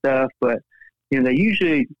are and stuff, but they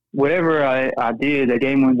usually, whatever I did, the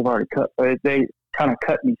game ones have already they kind of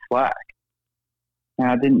cut me slack. And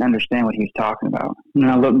I didn't understand what he was talking about. And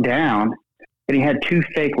I looked down and he had 2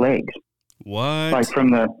 fake legs. What? Like from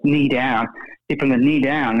the knee down.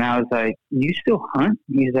 And I was like, you still hunt?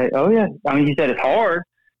 He's like, oh yeah. He said it's hard,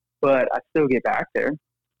 but I still get back there.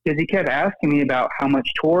 Because he kept asking me about how much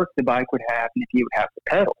torque the bike would have and if he would have to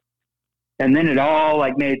pedal. And then it all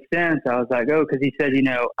made sense. I was like, oh, because he said,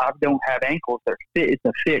 I don't have ankles. It's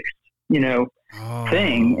a fixed,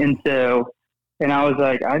 thing. And so, and I was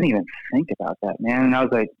like, I didn't even think about that, man. And I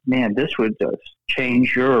was like, man, this would just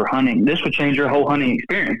change your hunting. This would change your whole hunting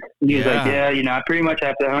experience. And he was like, yeah, I pretty much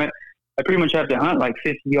have to hunt like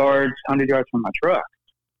 50 yards, 100 yards from my truck.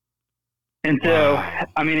 And so,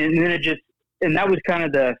 and then and that was kind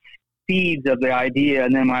of the seeds of the idea.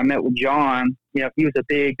 And then when I met with John, he was a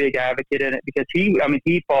big, big advocate in it because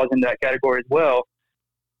he falls into that category as well.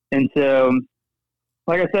 And so,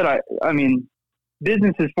 like I said, I mean,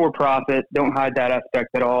 business is for profit. Don't hide that aspect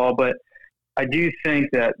at all. But I do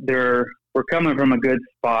think that we're coming from a good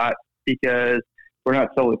spot because we're not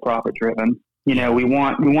solely profit driven. We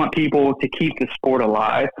want people to keep the sport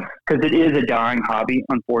alive because it is a dying hobby.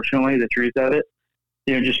 Unfortunately, the truth of it,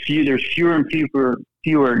 there's fewer and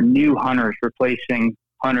fewer new hunters replacing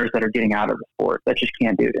hunters that are getting out of the sport that just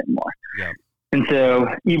can't do it anymore. Yeah. And so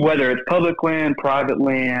whether it's public land, private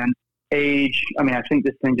land, age, I think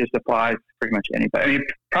this thing just applies to pretty much anybody.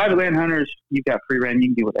 Private land hunters, you've got free rein, you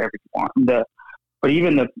can do whatever you want. But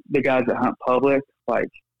even the guys that hunt public, I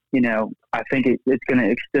think it's going to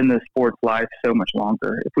extend the sport's life so much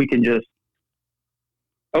longer. If we can just,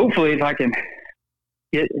 hopefully, if I can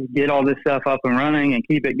get all this stuff up and running and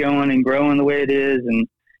keep it going and growing the way it is. And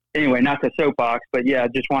anyway, not the soapbox, but yeah, I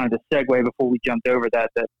just wanted to segue before we jumped over that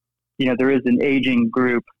there is an aging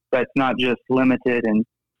group that's not just limited in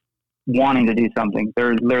wanting to do something.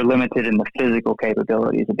 They're limited in the physical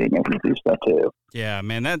capabilities of being able to do stuff too. Yeah,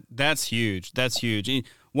 man, that's huge. That's huge.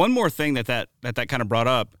 One more thing that kind of brought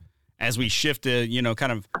up as we shifted,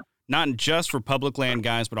 kind of not just for public land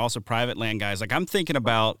guys, but also private land guys. I'm thinking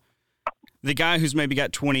about the guy who's maybe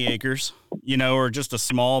got 20 acres, or just a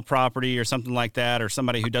small property or something like that, or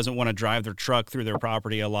somebody who doesn't want to drive their truck through their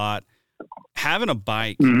property a lot. Having a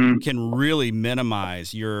bike can really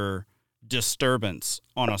minimize your disturbance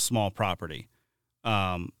on a small property.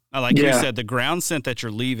 You said, the ground scent that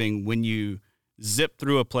you're leaving when you zip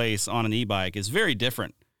through a place on an e-bike is very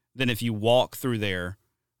different than if you walk through there.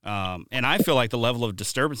 And I feel like the level of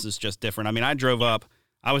disturbance is just different.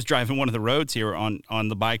 I was driving one of the roads here on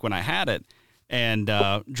the bike when I had it and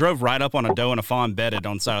drove right up on a doe and a fawn bedded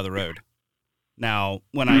on the side of the road. Now,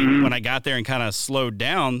 when I got there and kind of slowed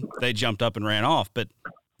down, they jumped up and ran off, but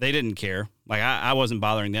they didn't care. I wasn't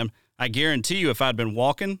bothering them. I guarantee you if I'd been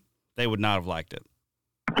walking, they would not have liked it.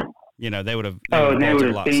 They would have. They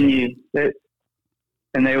would have seen you.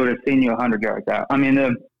 And they would have seen you 100 yards out.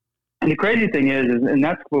 The crazy thing is, and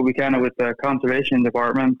that's what we kind of with the conservation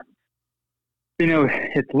department,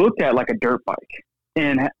 it's looked at like a dirt bike.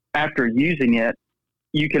 And after using it,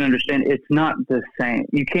 you can understand it's not the same.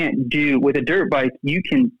 You can't do with a dirt bike. You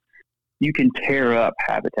can tear up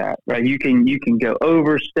habitat, right? You can go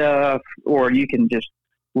over stuff, or you can just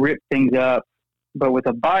rip things up. But with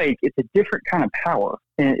a bike, it's a different kind of power,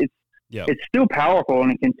 and it's still powerful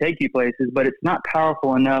and it can take you places, but it's not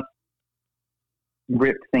powerful enough to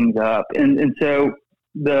rip things up. And so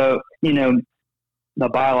the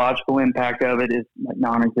biological impact of it is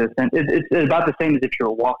non-existent. It's about the same as if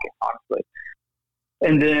you're walking, honestly.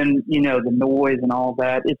 And then, the noise and all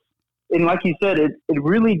that. And like you said, it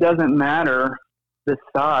really doesn't matter the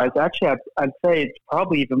size. Actually, I'd say it's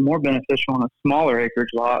probably even more beneficial on a smaller acreage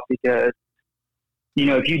lot because,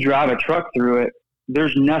 if you drive a truck through it,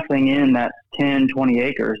 there's nothing in that 10, 20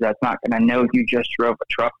 acres that's not going to know you just drove a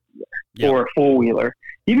truck or a four-wheeler.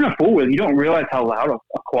 Even a four-wheeler, you don't realize how loud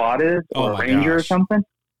a quad is or a Ranger or something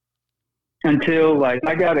until,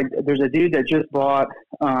 there's a dude that just bought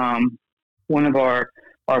one of our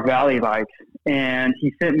Valley bikes, and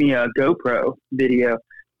he sent me a GoPro video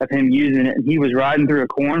of him using it, and he was riding through a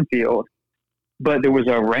cornfield, but there was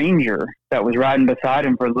a ranger that was riding beside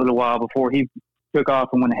him for a little while before he took off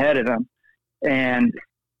and went ahead of him. And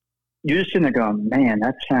you're just sitting there going, man,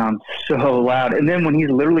 that sounds so loud. And then when he's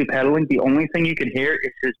literally pedaling, the only thing you could hear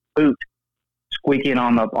is his boot squeaking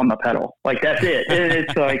on the pedal. Like, that's it.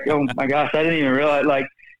 It's like, oh my gosh, I didn't even realize, like,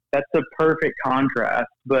 that's the perfect contrast.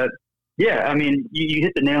 But yeah, I mean, you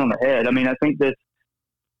hit the nail on the head. I mean, I think this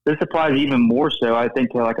applies even more so, I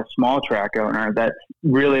think, to like a small track owner that's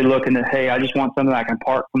really looking at, hey, I just want something I can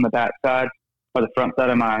park from the backside or the front side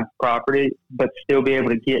of my property, but still be able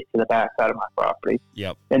to get to the back side of my property.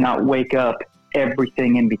 Yep. And not wake up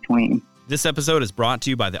everything in between. This episode is brought to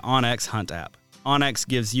you by the onX Hunt app. onX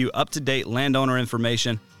gives you up-to-date landowner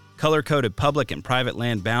information, color-coded public and private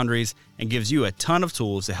land boundaries, and gives you a ton of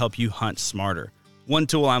tools to help you hunt smarter. One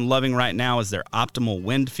tool I'm loving right now is their optimal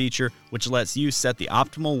wind feature, which lets you set the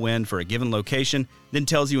optimal wind for a given location, then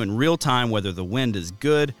tells you in real time whether the wind is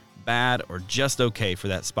good, bad, or just okay for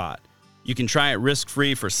that spot. You can try it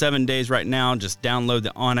risk-free for 7 days right now. Just download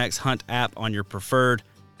the onX Hunt app on your preferred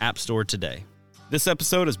app store today. This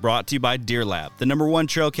episode is brought to you by Deer Lab, the #1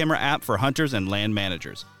 trail camera app for hunters and land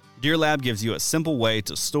managers. Deer Lab gives you a simple way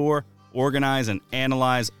to store, organize, and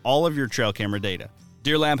analyze all of your trail camera data.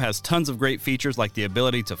 Deer Lab has tons of great features like the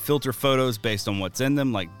ability to filter photos based on what's in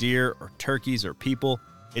them, like deer or turkeys or people.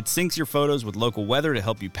 It syncs your photos with local weather to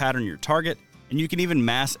help you pattern your target, and you can even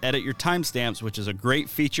mass edit your timestamps, which is a great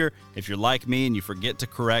feature if you're like me and you forget to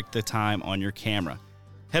correct the time on your camera.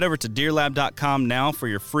 Head over to deerlab.com now for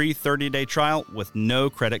your free 30-day trial with no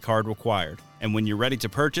credit card required. And when you're ready to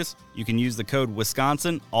purchase, you can use the code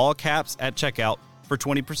Wisconsin, all caps, at checkout for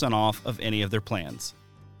 20% off of any of their plans.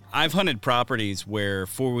 I've hunted properties where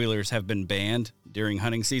four-wheelers have been banned during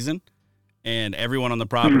hunting season, and everyone on the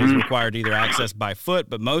property is required to either access by foot,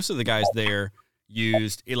 but most of the guys there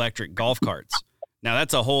used electric golf carts. Now,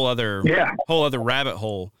 that's a whole other rabbit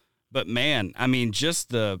hole. But, man, I mean, just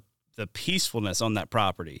the peacefulness on that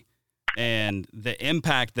property and the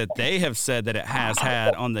impact that they have said that it has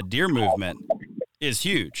had on the deer movement is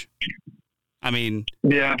huge. I mean,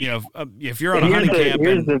 yeah, you know, if you're on a hunting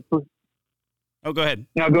camp oh, go ahead.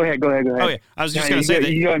 No, go ahead. Oh, yeah. I was just going to say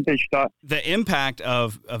that you go and finish your thought. The impact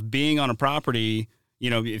of being on a property, you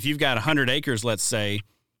know, if you've got 100 acres, let's say,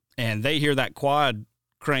 and they hear that quad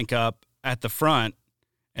crank up at the front,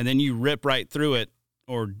 and then you rip right through it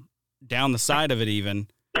or down the side of it even,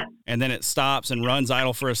 and then it stops and runs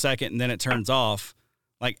idle for a second, and then it turns off.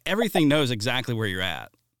 Like, everything knows exactly where you're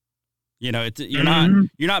at. You know, you're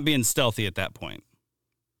not being stealthy at that point.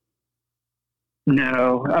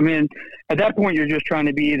 No, I mean, at that point, you're just trying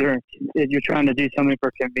to be you're trying to do something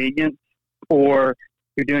for convenience, or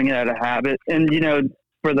you're doing it out of habit. And, you know,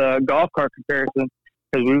 for the golf cart comparison,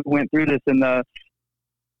 because we went through this in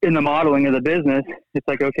the modeling of the business, it's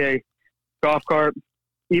like, okay, golf cart,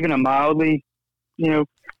 even a mildly, you know,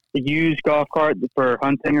 a used golf cart for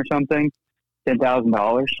hunting or something,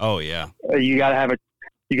 $10,000. Oh yeah. You gotta have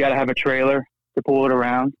a trailer to pull it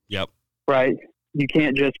around. Yep. Right. You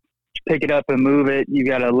can't just pick it up and move it. You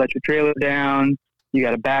got to let your trailer down. You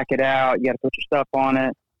got to back it out. You got to put your stuff on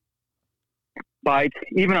it. Bikes,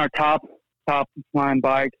 even our top line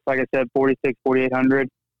bikes, like I said, 46, 4800,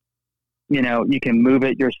 you know, you can move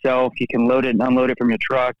it yourself. You can load it and unload it from your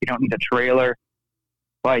truck. You don't need a trailer.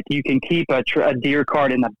 Like, you can keep a deer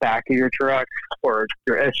cart in the back of your truck or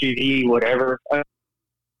your SUV, whatever.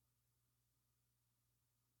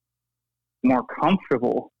 More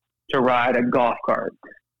comfortable to ride a golf cart.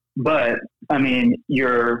 But, I mean,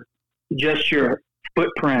 your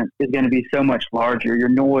footprint is going to be so much larger. Your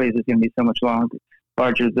noise is going to be so much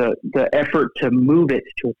larger. The effort to move it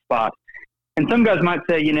to a spot. And some guys might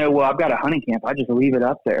say, you know, well, I've got a hunting camp. I just leave it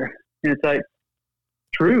up there. And it's like,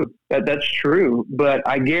 true. That's true. But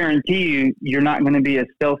I guarantee you, you're not going to be as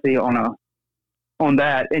stealthy on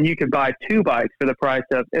that. And you could buy 2 bikes for the price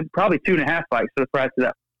of, probably 2.5 bikes for the price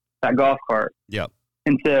of that golf cart. Yep.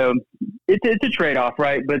 And so it's a trade-off,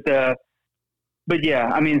 right? But yeah,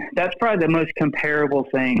 I mean, that's probably the most comparable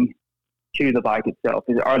thing to the bike itself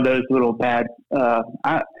are those little bad,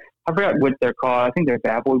 I forgot what they're called. I think they're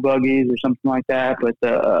bad boy buggies or something like that. But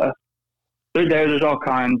there's all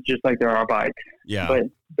kinds, just like there are bikes. Yeah.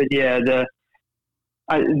 But yeah,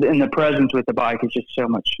 and the presence with the bike is just so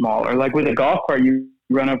much smaller. Like with a golf cart, you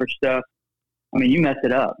run over stuff. I mean, you mess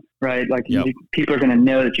it up, right? Like people are going to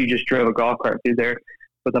know that you just drove a golf cart through there.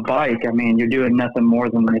 With a bike, I mean, you're doing nothing more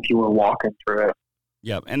than if you were walking through it.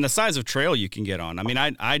 Yep. And the size of trail you can get on. I mean,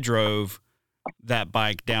 I drove that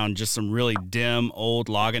bike down just some really dim old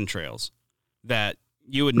logging trails that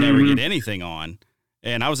you would never get anything on.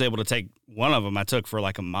 And I was able to take one of them I took for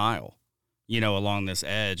like a mile. along this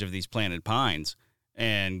edge of these planted pines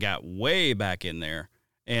and got way back in there.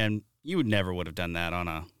 And you would have done that on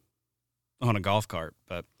a golf cart.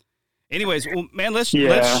 But anyways, well, man, let's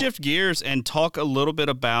shift gears and talk a little bit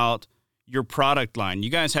about your product line. You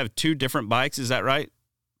guys have 2 different bikes. Is that right?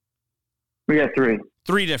 We got 3.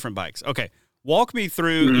 3 different bikes. Okay. Walk me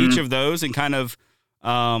through each of those and kind of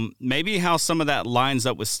maybe how some of that lines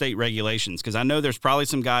up with state regulations. Cause I know there's probably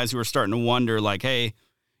some guys who are starting to wonder like, hey,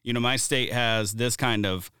 my state has this kind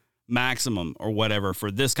of maximum or whatever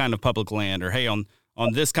for this kind of public land, or hey, on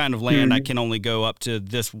this kind of land, I can only go up to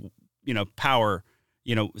this, power,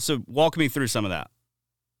 so walk me through some of that.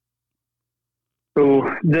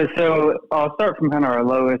 So I'll start from kind of our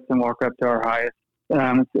lowest and walk up to our highest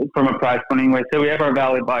from a price point anyway. So we have our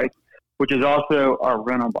Valley bike, which is also our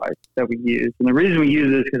rental bike that we use. And the reason we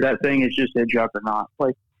use this is because that thing is just a juggernaut.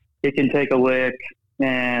 Like, it can take a lick,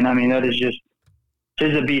 and I mean, that is just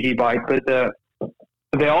a beefy bike. But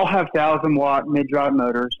they all have 1,000-watt mid-drive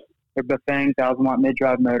motors. They're Bafang 1,000-watt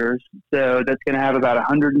mid-drive motors. So that's going to have about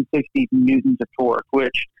 160 newtons of torque,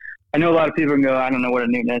 which I know a lot of people can go, I don't know what a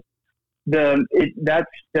newton is.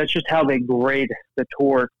 That's just how they grade the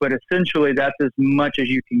torque, but essentially that's as much as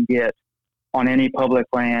you can get on any public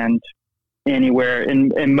land anywhere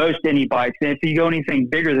in most any bikes. And if you go anything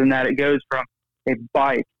bigger than that, it goes from a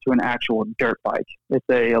bike to an actual dirt bike. It's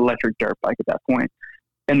a electric dirt bike at that point,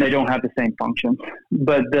 and they don't have the same functions.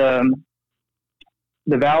 But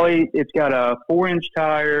the Valley, it's got a 4-inch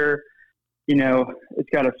tire. It's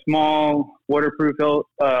got a small waterproof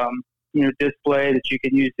display that you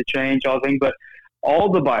can use to change all things. But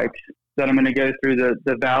all the bikes that I'm going to go through,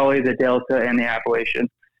 the Valley, the Delta, and the Appalachian,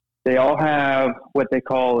 they all have what they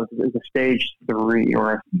call is a stage 3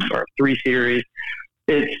 or a 3 series.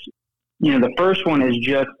 It's, the first one is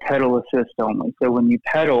just pedal assist only. So when you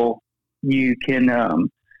pedal, you can,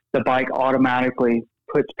 the bike automatically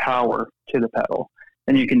puts power to the pedal,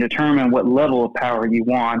 and you can determine what level of power you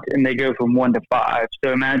want. And they go from 1 to 5.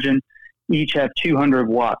 So imagine each have 200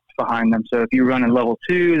 watts behind them. So if you run in level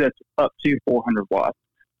 2, that's up to 400 watts.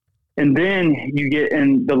 And then you get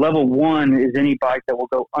in the level 1 is any bike that will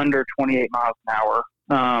go under 28 miles an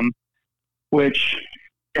hour, which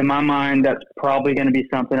in my mind, that's probably going to be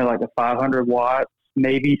something like a 500 watts,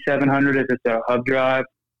 maybe 700 if it's a hub drive.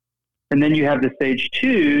 And then you have the stage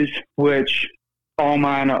 2s, which all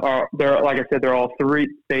mine are, they're, like I said, they're all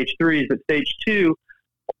stage 3s, but stage 2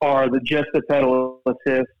 are just the pedal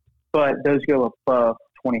assist, but those go above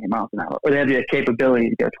 28 miles an hour, or they have the capability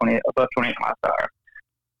to go above 28 miles an hour.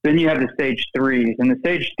 Then you have the stage 3s, and the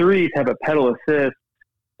stage 3s have a pedal assist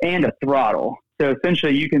and a throttle. So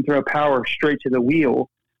essentially you can throw power straight to the wheel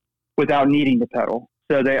without needing to pedal.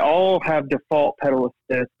 So they all have default pedal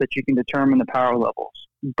assist that you can determine the power levels,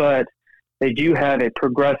 but they do have a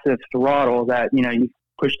progressive throttle that, you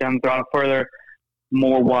push down the throttle further,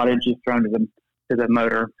 more wattage is thrown to the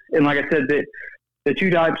motor. And like I said, the 2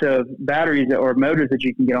 types of batteries or motors that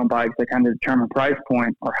you can get on bikes that kind of determine price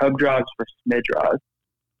point are hub drives versus mid drives.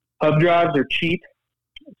 Hub drives are cheap,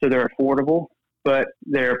 so they're affordable, but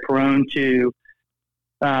they're prone to,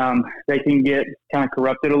 they can get kind of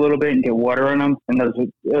corrupted a little bit and get water in them. And those,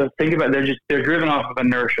 think about it, they're driven off of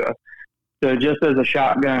inertia. So just as a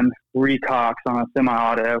shotgun recocks on a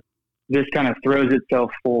semi-auto, this kind of throws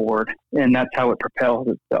itself forward, and that's how it propels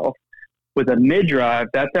itself. With a mid-drive,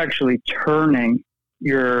 that's actually turning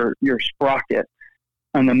your sprocket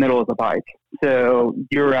in the middle of the bike. So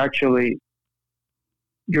you're actually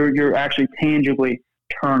tangibly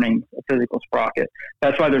turning a physical sprocket.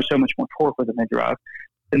 That's why there's so much more torque with a mid-drive.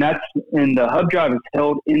 And the hub drive is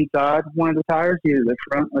held inside one of the tires, either the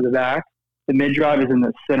front or the back. The mid-drive is in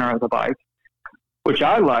the center of the bike, which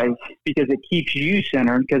I like because it keeps you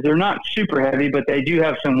centered, because they're not super heavy, but they do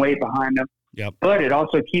have some weight behind them. Yep. But it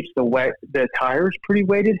also keeps the tires pretty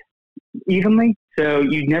weighted evenly, so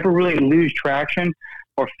you never really lose traction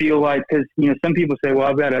or feel like, because some people say, well,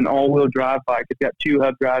 I've got an all-wheel drive bike. It's got 2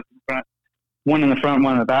 hub drives in front, one in the front,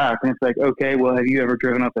 one in the back, and it's like, okay, well, have you ever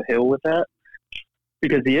driven up a hill with that?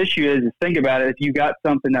 Because the issue is think about it, if you got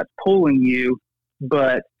something that's pulling you,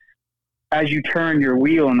 but as you turn your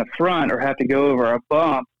wheel in the front or have to go over a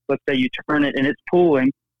bump, let's say you turn it and it's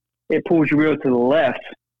pulling, it pulls your wheel to the left.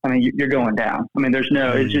 I mean, you're going down. I mean,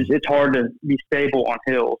 it's hard to be stable on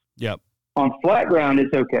hills. Yep. On flat ground,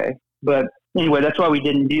 it's okay. But anyway, that's why we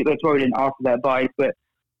didn't offer that bike. But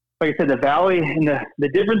like I said, the Valley and the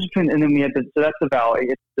difference between, and then we have so that's the Valley.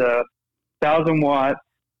 It's the 1,000-watt,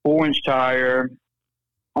 4-inch tire,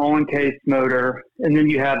 all-encased motor. And then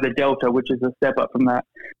you have the Delta, which is a step up from that.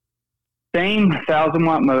 Same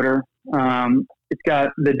 1,000-watt motor. It's got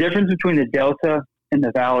the difference between the Delta and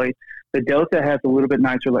the Valley. The Delta has a little bit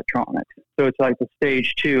nicer electronics. So it's like the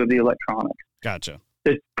stage 2 of the electronics. Gotcha.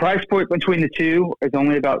 The price point between the two is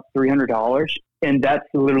only about $300. And that's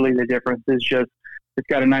literally the difference. Is just it's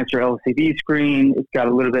got a nicer LCD screen. It's got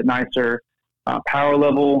a little bit nicer power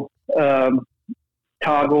level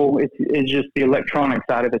toggle. It's just the electronic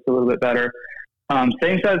side of it's a little bit better.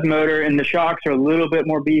 Same size motor, and the shocks are a little bit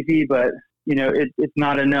more beefy, but it's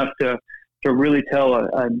not enough to really tell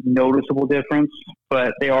a noticeable difference,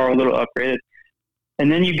 but they are a little upgraded.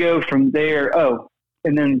 And then you go from there. Oh,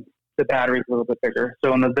 and then the battery's a little bit bigger.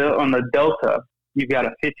 So on the Delta, you've got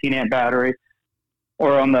a 15 amp battery,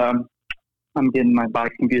 or I'm getting my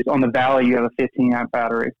bike confused. On the Valley, you have a 15 amp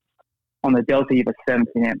battery. On the Delta, you have a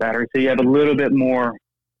 17 amp battery. So you have a little bit more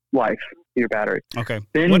life to your battery. Okay.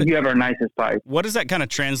 Then you have our nicest bike. What does that kind of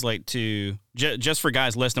translate to, just for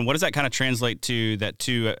guys listening, what does that kind of translate to, that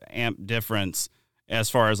 2 amp difference as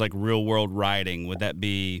far as like real world riding? Would that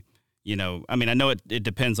be, I mean, I know it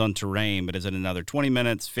depends on terrain, but is it another 20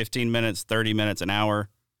 minutes, 15 minutes, 30 minutes, an hour?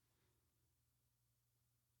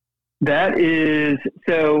 That's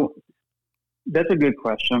a good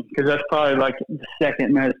question, because that's probably like the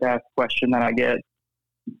second most asked question that I get.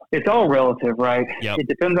 It's all relative, right? Yep. It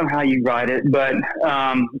depends on how you ride it, but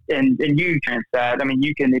and you can that. I mean,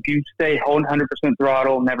 you can, if you stay holding 100%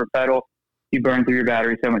 throttle, never pedal, you burn through your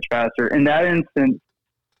battery so much faster. In that instance,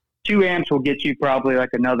 2 amps will get you probably like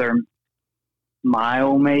another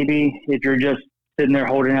mile, maybe, if you're just sitting there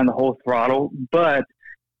holding on the whole throttle. But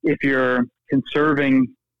if you're conserving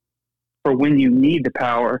for when you need the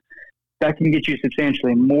power, that can get you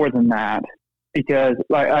substantially more than that. Because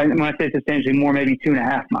when I say substantially more, maybe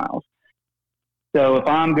 2.5 miles. So if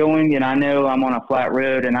I'm going and I know I'm on a flat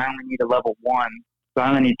road and I only need a level 1, so I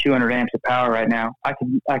only need 200 amps of power right now, I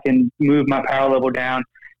can move my power level down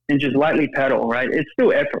and just lightly pedal, right? It's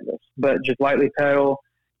still effortless, but just lightly pedal,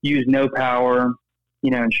 use no power,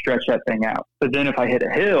 and stretch that thing out. But then if I hit a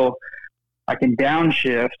hill, I can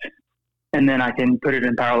downshift, and then I can put it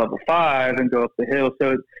in power level 5 and go up the hill.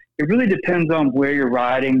 So it really depends on where you're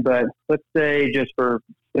riding, but let's say just for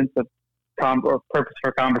purpose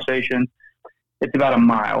for conversation, it's about a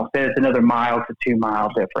mile. Say it's another mile to 2 mile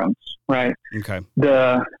difference, right? Okay.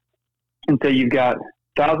 And so you've got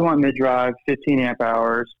 1,000 watt mid drive, 15 amp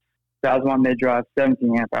hours, 1,000 watt mid drive,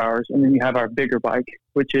 17 amp hours, and then you have our bigger bike,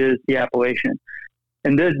 which is the Appalachian.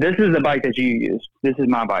 And this is the bike that you use. This is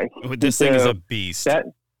my bike. This thing is a beast.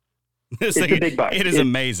 It's a big bike. It is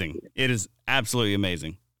amazing. It is absolutely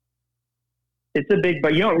amazing. It's a big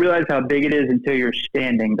bike. You don't realize how big it is until you're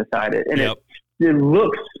standing beside it. And it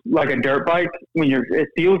looks like a dirt bike it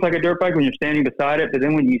feels like a dirt bike when you're standing beside it, but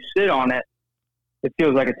then when you sit on it, it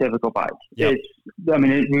feels like a typical bike. Yep.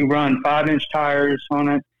 We run 5-inch tires on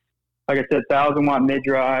it. Like I said, 1,000 watt mid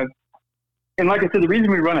drive. And like I said, the reason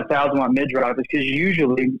we run 1,000 watt mid drive is because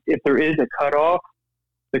usually if there is a cutoff,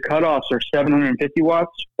 the cutoffs are 750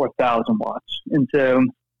 watts or 1,000 watts. And so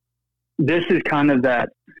this is kind of that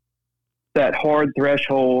hard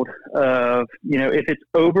threshold of, if it's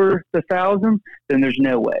over the 1,000, then there's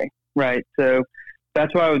no way, right? So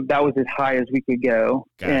that's why that was as high as we could go.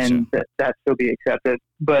 Gotcha. And that still be accepted.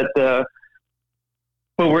 But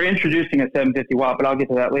we're introducing a 750 watt, but I'll get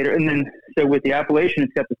to that later. And then, so with the Appalachian,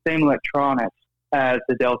 it's got the same electronics as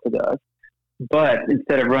the Delta does. But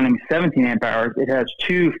instead of running 17 amp hours, it has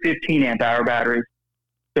 2 15 amp hour batteries.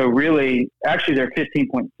 So really, actually they're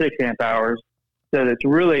 15.6 amp hours. So it's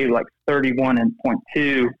really like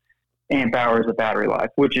 31.2 amp hours of battery life,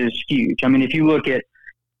 which is huge. I mean, if you look at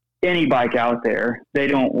any bike out there, they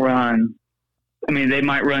don't run, they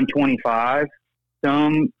might run 25,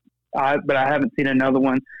 but I haven't seen another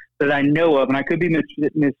one that I know of, and I could be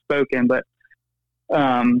misspoken, but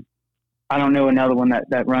I don't know another one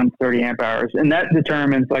that runs 30 amp hours. And that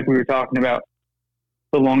determines, like we were talking about,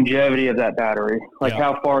 the longevity of that battery. Like,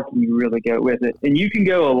 how far can you really go with it? And you can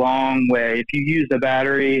go a long way if you use the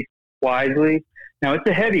battery wisely. Now, it's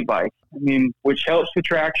a heavy bike, which helps with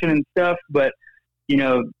traction and stuff, but,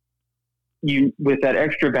 with that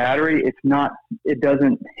extra battery, it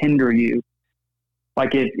doesn't hinder you.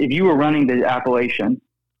 Like if you were running the Appalachian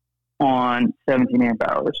on 17 amp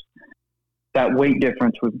hours, that weight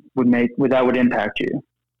difference would impact you.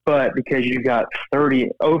 But because you got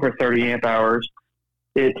over 30 amp hours,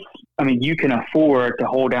 you can afford to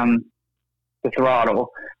hold down the throttle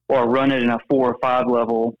or run it in a 4 or 5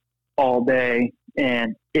 level all day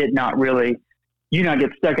and you not get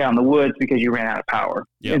stuck out in the woods because you ran out of power.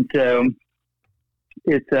 Yep. And so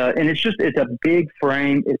it's a big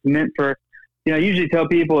frame. It's meant for, I usually tell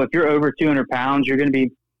people if you're over 200 pounds, you're going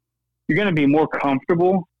to be more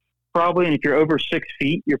comfortable probably. And if you're over 6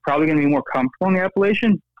 feet, you're probably going to be more comfortable in the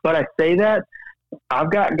Appalachian. But I say that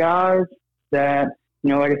I've got guys that,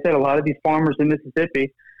 like I said, a lot of these farmers in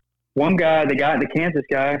Mississippi, one guy, the Kansas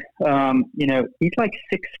guy, he's like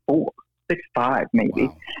 6'4", 6'5", maybe.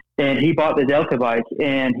 Wow. And he bought the Delta bike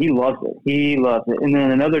and he loves it. He loves it. And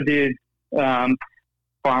then another dude,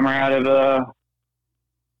 farmer out of,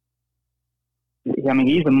 he's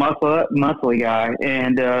a muscly guy,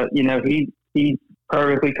 and he's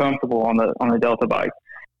perfectly comfortable on the Delta bike.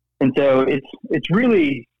 And so it's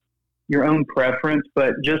really your own preference,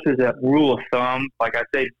 but just as a rule of thumb, like I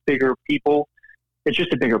say, bigger people, it's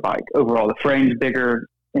just a bigger bike overall. The frame's bigger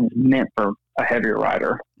and it's meant for a heavier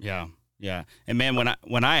rider. Yeah, yeah. And man,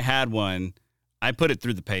 when I had one, I put it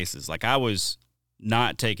through the paces. Like, I was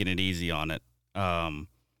not taking it easy on it.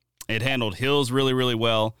 It handled hills really, really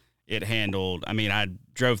well. It handled, I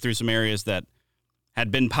drove through some areas that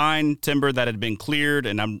had been pine timber that had been cleared,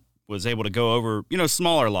 and I was able to go over,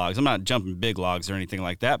 smaller logs. I'm not jumping big logs or anything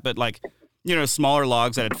like that, but smaller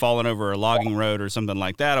logs that had fallen over a logging road or something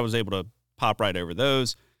like that. I was able to pop right over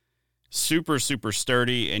those. Super, super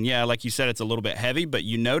sturdy. And yeah, like you said, it's a little bit heavy, but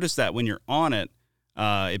you notice that when you're on it,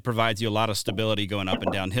 it provides you a lot of stability going up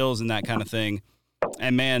and down hills and that kind of thing.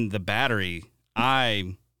 And man, the battery,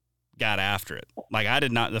 I got after it. Like, I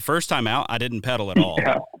did not, the first time out, I didn't pedal at all.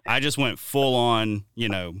 Yeah. I just went full on,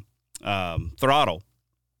 throttle.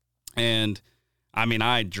 And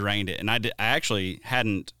I drained it, and I actually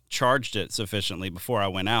hadn't charged it sufficiently before I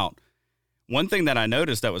went out. One thing that I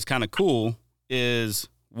noticed that was kind of cool is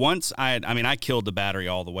once I killed the battery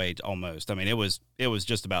all the way almost. It was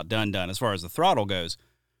just about done as far as the throttle goes.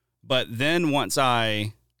 But then once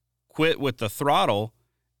I quit with the throttle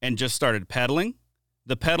and just started pedaling,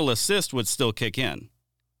 the pedal assist would still kick in.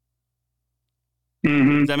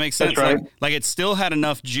 Mm-hmm. Does that make sense? That's right. Like it still had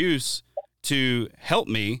enough juice to help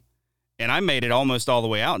me, and I made it almost all the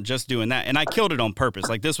way out just doing that. And I killed it on purpose.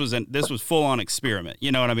 Like, this was full on experiment.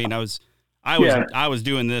 You know what I mean? I was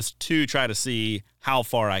doing this to try to see how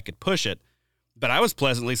far I could push it, but I was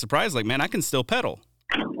pleasantly surprised. Like, man, I can still pedal,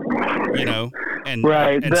 and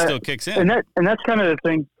right. and still kicks in. And that's kind of the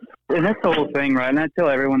thing, and that's the whole thing, right? And I tell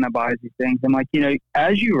everyone that buys these things, I'm like,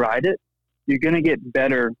 as you ride it, you're going to get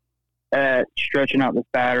better at stretching out this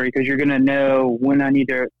battery, because you're going to know when I need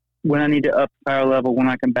to up power level, when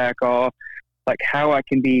I can back off, like how I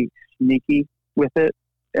can be sneaky with it.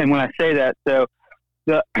 And when I say that, so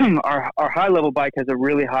our high level bike has a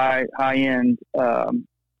really high end,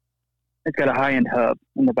 it's got a high end hub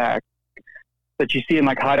in the back that you see in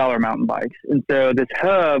like high dollar mountain bikes. And so this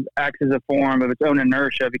hub acts as a form of its own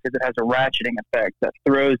inertia because it has a ratcheting effect that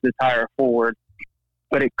throws the tire forward,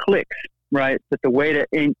 but it clicks, right? But the way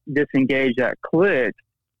to disengage that click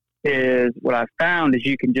is, what I found is,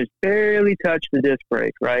 you can just barely touch the disc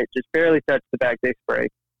brake, right? Just barely touch the back disc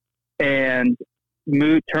brake, and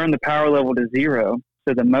turn the power level to 0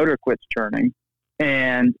 so the motor quits turning,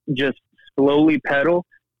 and just slowly pedal,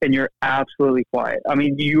 and you're absolutely quiet.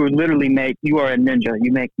 You literally you are a ninja.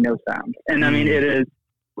 You make no sound. And it is,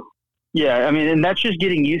 and that's just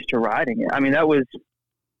getting used to riding it. That was,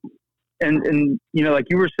 and like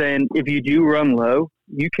you were saying, if you do run low,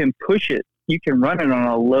 you can push it. You can run it on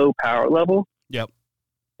a low power level. Yep.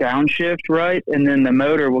 Downshift, right? And then the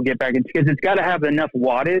motor will get back into, because it's got to have enough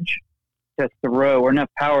wattage to throw, or enough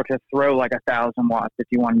power to throw like 1,000 watts if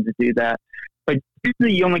you wanted to do that. But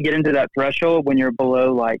usually you only get into that threshold when you're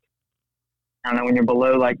below less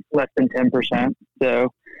than 10%. So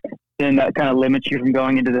then that kind of limits you from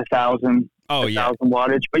going into the 1,000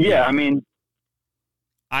 wattage. But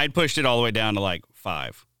I'd pushed it all the way down to like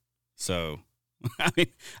 5. So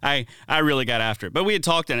I really got after it. But we had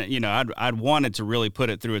talked in it, I'd wanted to really put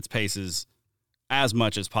it through its paces as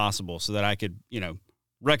much as possible so that I could,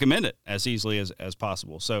 recommend it as easily as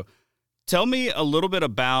possible. So tell me a little bit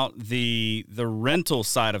about the rental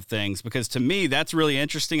side of things, because to me that's really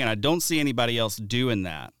interesting, and I don't see anybody else doing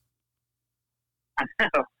that.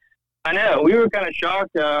 I know. We were kind of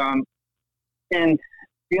shocked. And to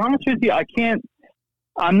be honest with you,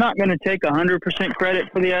 I'm not going to take 100% credit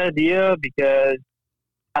for the idea, because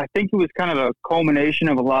I think it was kind of a culmination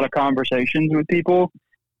of a lot of conversations with people.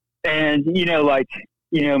 And,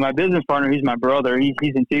 my business partner, he's my brother, he's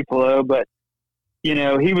in Tupelo, but, he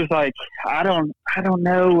was like, I don't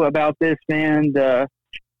know about this, man. Are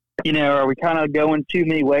we kind of going too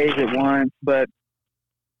many ways at once? But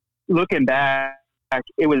looking back,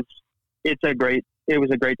 it was a great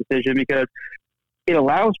decision, because it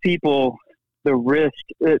allows people the risk.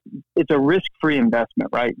 It's a risk-free investment,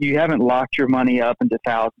 right? You haven't locked your money up into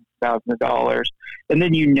thousands of dollars, and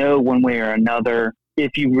then one way or another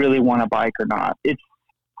if you really want a bike or not. It's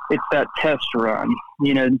that test run,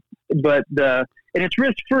 but and it's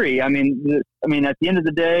risk free. I mean, at the end of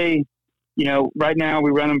the day, you know, right now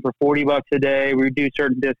we run them for $40 a day. We do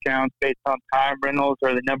certain discounts based on time rentals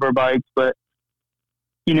or the number of bikes, but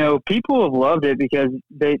you know, people have loved it because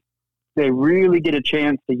they really get a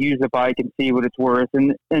chance to use the bike and see what it's worth.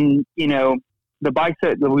 And you know, the bikes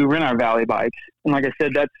that we rent our Valley bikes, and like I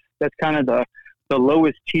said, that's kind of the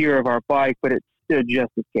lowest tier of our bike, but it's still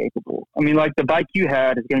just as capable. I mean, like the bike you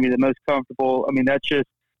had is going to be the most comfortable. I mean, that's just,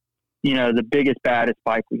 you know, the biggest, baddest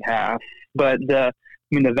bike we have. But the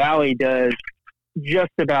Valley does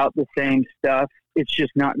just about the same stuff. It's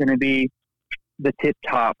just not going to be the tip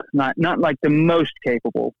top, not like the most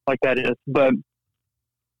capable like that is. But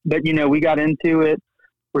you know, we got into it.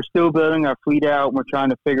 We're still building our fleet out, and we're trying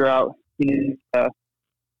to figure out, you know,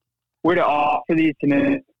 where to offer these to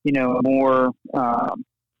make, you know, a more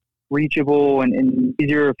reachable and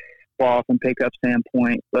easier off and pickup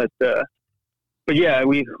standpoint. But yeah,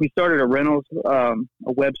 we started a rentals a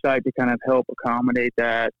website to kind of help accommodate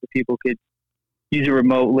that, so people could use it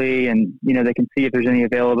remotely, and you know, they can see if there's any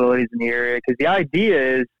availabilities in the area. Because the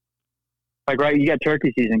idea is, like, right, you got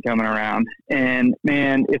turkey season coming around, and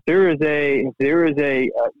man, if there is a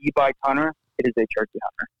e-bike hunter, it is a turkey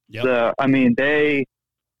hunter. Yep. So I mean, they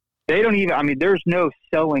don't even. I mean, there's no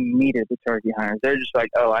selling needed to turkey hunters. They're just like,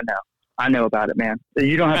 oh, I know about it, man.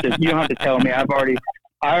 You don't have to tell me. I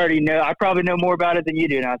already know. I probably know more about it than you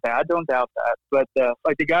do. And I say, I don't doubt that. But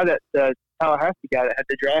like the guy the Tallahassee guy that had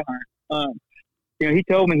the dry hunt, you know, he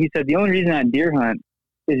told me, he said, the only reason I deer hunt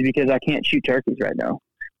is because I can't shoot turkeys right now.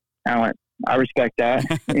 And I went, I respect that.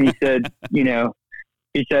 And he said, you know,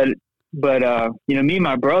 but you know, me and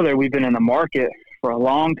my brother, we've been in the market for a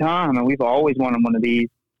long time, and we've always wanted one of these.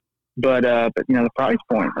 But you know, the price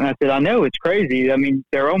point. And I said, I know, it's crazy. I mean,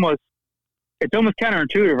 it's almost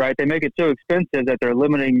counterintuitive, right? They make it so expensive that they're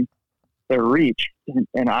limiting their reach.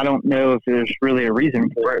 And I don't know if there's really a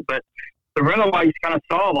reason for it, but the rental bikes kind of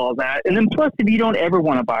solve all that. And then plus, if you don't ever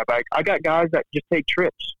want to buy a bike, I got guys that just take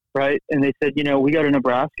trips, right? And they said, you know, we go to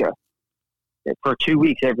Nebraska for 2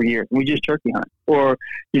 weeks every year. We just turkey hunt. Or,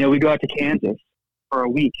 you know, we go out to Kansas for a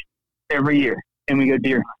week every year, and we go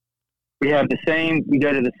deer hunt. We go to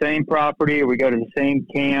the same property, or we go to the same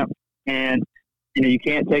camp, and, you know, you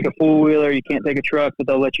can't take a four-wheeler, you can't take a truck, but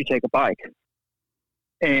they'll let you take a bike.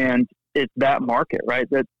 And it's that market, right?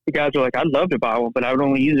 That the guys are like, I'd love to buy one, but I would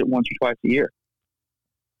only use it once or twice a year.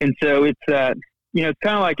 And so it's that, you know, it's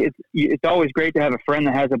kind of like, it's always great to have a friend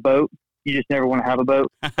that has a boat. You just never want to have a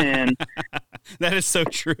boat. And that is so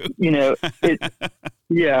true. You know,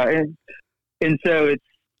 yeah. And so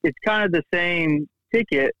it's kind of the same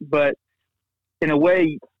ticket, but in a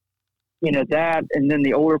way, you know, that, and then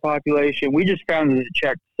the older population, we just found that it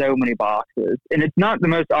checked so many boxes. And it's not the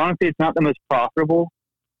most profitable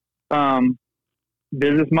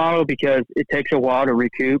business model, because it takes a while to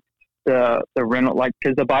recoup the rental, like,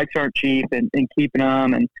 because the bikes aren't cheap, and keeping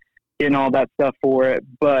them and getting all that stuff for it.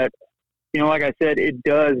 But, you know, like I said, it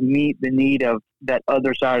does meet the need of that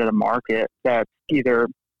other side of the market that's either,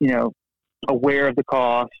 you know, aware of the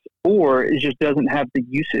cost, or it just doesn't have the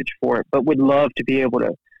usage for it, but would love to be able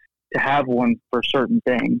to have one for certain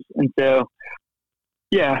things. And so,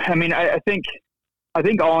 yeah, I mean, I think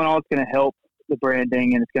all in all, it's going to help the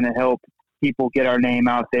branding, and it's going to help people get our name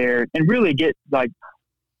out there, and really get, like,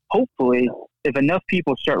 hopefully, if enough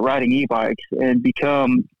people start riding e-bikes and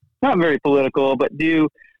become not very political, but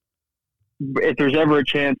if there's ever a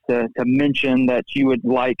chance to mention that you would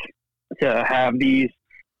like to have these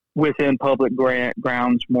within public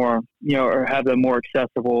grounds more, you know, or have them more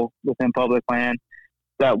accessible within public land,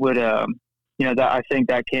 that would, you know, that I think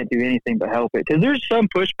that can't do anything but help it. Because there's some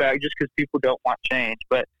pushback just because people don't want change.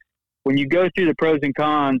 But when you go through the pros and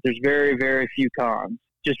cons, there's very, very few cons,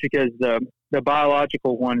 just because the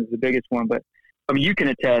biological one is the biggest one. But I mean, you can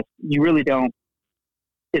attest, you really don't.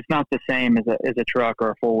 It's not the same as a truck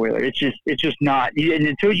or a four wheeler. It's just not. And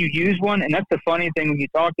until you use one, and that's the funny thing when you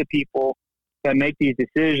talk to people that make these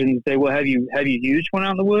decisions, say, well, have you used one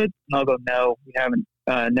out in the woods? And I'll go, no, we haven't.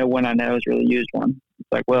 No one I know has really used one. It's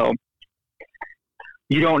like, well,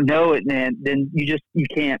 you don't know it, man. Then you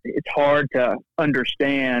can't. It's hard to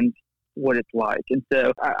understand what it's like. And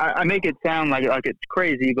so I make it sound like it's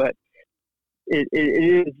crazy, but it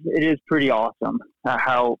is pretty awesome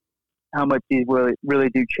how much these really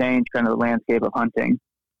do change kind of the landscape of hunting.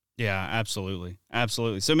 Yeah, absolutely.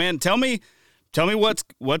 Absolutely. So, man, tell me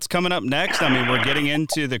what's coming up next. I mean, we're getting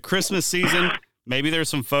into the Christmas season. Maybe there's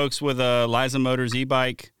some folks with a Liza Motors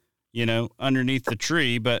e-bike, you know, underneath the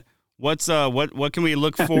tree, but what can we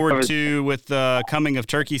look forward to with the coming of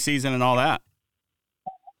turkey season and all that?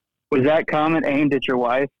 Was that comment aimed at your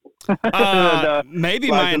wife? Maybe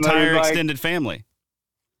my entire extended family.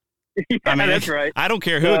 Yeah, I mean, that's right. I don't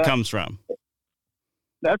care who it comes from.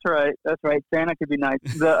 That's right. Santa could be nice.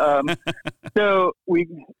 So we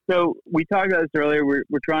talked about this earlier. We're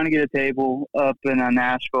trying to get a table up in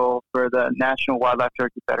Nashville for the National Wildlife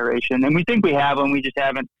Turkey Federation, and we think we have them. We just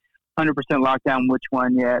haven't 100% locked down which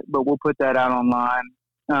one yet, but we'll put that out online.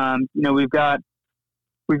 We've got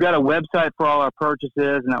a website for all our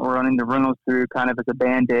purchases, and that we're running the rentals through kind of as a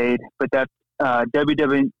Band-Aid. But that's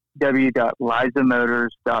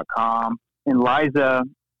www.lizamotors.com, and Liza.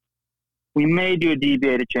 We may do a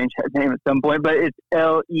DBA to change that name at some point, but it's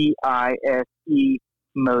LEISE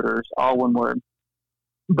Motors, all one word.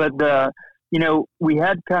 But we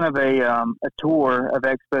had kind of a tour of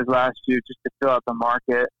expos last year just to fill out the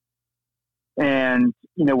market. And,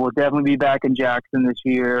 we'll definitely be back in Jackson this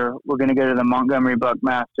year. We're going to go to the Montgomery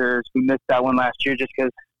Buckmasters. We missed that one last year just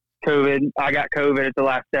because COVID. I got COVID at the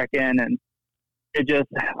last second, and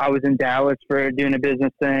I was in Dallas for doing a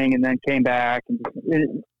business thing and then came back. And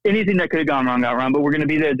anything that could have gone wrong got wrong, but we're going to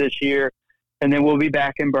be there this year, and then we'll be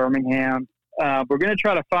back in Birmingham. We're going to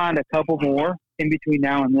try to find a couple more in between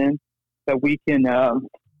now and then that we can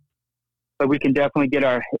definitely get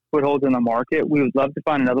our footholds in the market. We would love to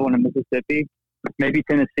find another one in Mississippi, maybe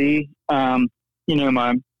Tennessee. My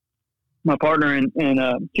partner in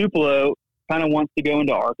Tupelo kind of wants to go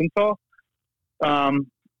into Arkansas.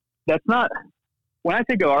 That's not, when I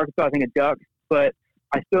say go Arkansas, I think of ducks, but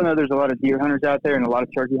I still know there's a lot of deer hunters out there and a lot of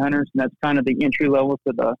turkey hunters, and that's kind of the entry level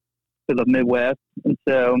to the Midwest. And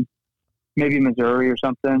so maybe Missouri or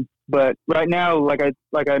something. But right now, like I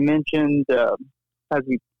mentioned, as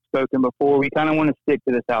we've spoken before, we kind of want to stick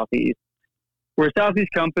to the Southeast. We're a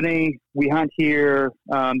Southeast company. We hunt here.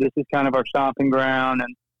 This is kind of our stomping ground,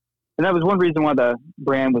 and that was one reason why the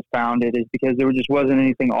brand was founded, is because there just wasn't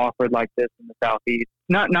anything offered like this in the Southeast.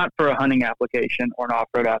 Not for a hunting application or an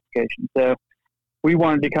off-road application. So we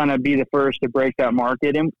wanted to kind of be the first to break that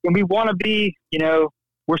market, and we want to be,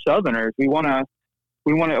 we're Southerners. We want to.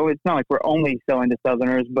 It's not like we're only selling to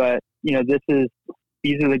Southerners, but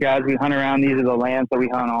these are the guys we hunt around. These are the lands that we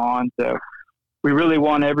hunt on. So we really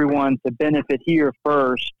want everyone to benefit here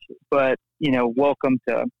first, but welcome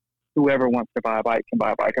to whoever wants to buy a bike can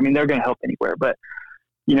buy a bike. I mean, they're going to help anywhere, but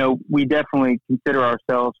we definitely consider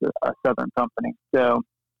ourselves a Southern company. So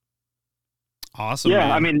awesome. Yeah,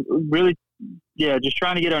 man. I mean, really, yeah, just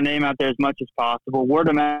trying to get our name out there as much as possible. Word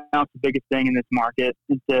of mouth is the biggest thing in this market,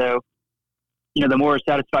 and so the more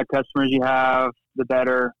satisfied customers you have, the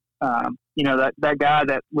better. That guy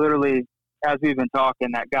that literally, as we've been talking,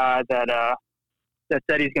 that guy that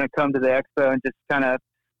said he's going to come to the expo and just kind of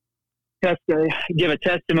give a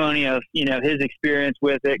testimony of his experience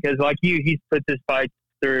with it, because like he's put this bike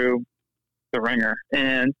through the ringer,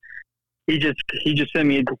 and he just sent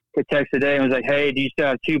me a text today and was like, "Hey, do you still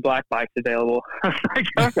have 2 black bikes available?" I was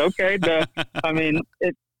like, "Okay." I mean,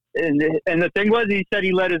 and the thing was, he said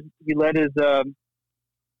he let his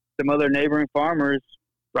some other neighboring farmers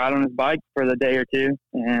ride on his bike for the day or two,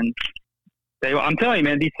 and I'm telling you,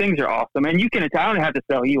 man, these things are awesome. And I don't have to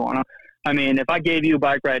sell you on them. I mean, if I gave you a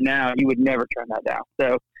bike right now, you would never turn that down.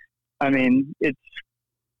 So, I mean, it's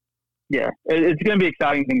going to be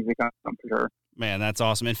exciting things to come for sure. Man, that's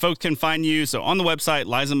awesome. And folks can find you so on the website,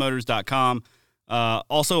 lizamotors.com.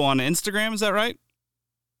 Also on Instagram, is that right?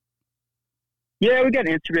 Yeah, we got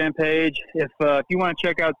an Instagram page. If you want to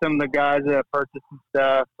check out some of the guys that purchased some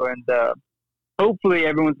stuff, and hopefully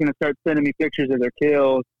everyone's going to start sending me pictures of their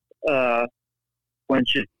kills.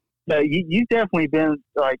 You've definitely been,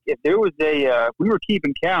 like, if there was if we were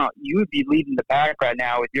keeping count, you would be leading the pack right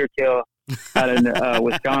now with your kill out in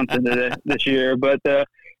Wisconsin this year. But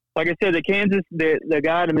like I said, the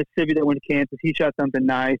guy in Mississippi that went to Kansas, he shot something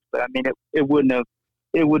nice, but I mean, it wouldn't have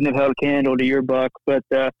held a candle to your buck. But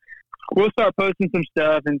we'll start posting some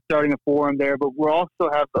stuff and starting a forum there. But we'll also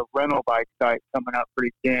have the rental bike site coming up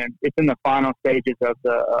pretty soon. It's in the final stages of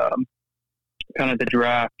the kind of the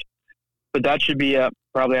draft, but that should be up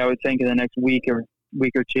probably, I would think, in the next week or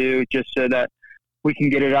two, just so that we can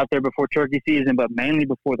get it out there before turkey season, but mainly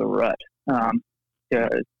before the rut.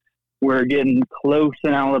 Because we're getting close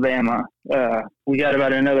in Alabama. We got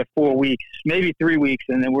about another 4 weeks, maybe 3 weeks,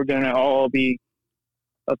 and then we're going to all be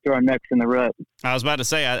up to our necks in the rut. I was about to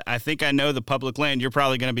say, I think I know the public land you're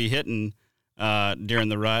probably going to be hitting during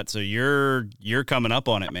the rut, so you're coming up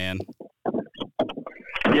on it, man.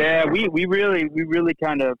 Yeah, we really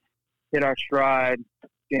kind of hit our stride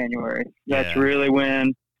January. That's really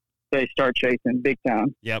when they start chasing big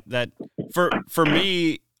time. Yep. That for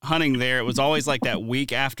me, hunting there, it was always like that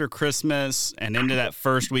week after Christmas and into that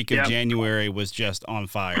first week of January was just on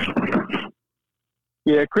fire.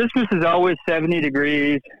 Yeah, Christmas is always 70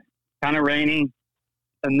 degrees, kind of rainy.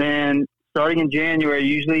 And then starting in January,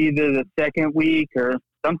 usually either the second week or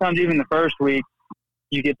sometimes even the first week,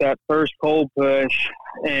 you get that first cold push.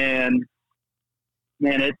 And,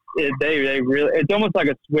 man, they really – it's almost like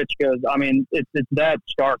a switch goes. I mean, it's that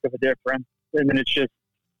stark of a difference. And then it's just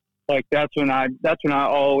like that's when I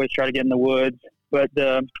always try to get in the woods. But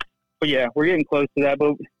yeah, we're getting close to that.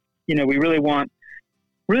 But, you know, we really want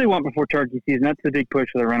before turkey season, that's the big push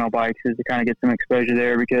for the rental bikes, is to kind of get some exposure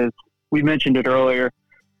there, because we mentioned it earlier,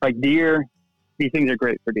 like deer, these things are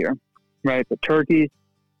great for deer, right? But turkeys,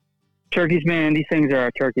 man, these things are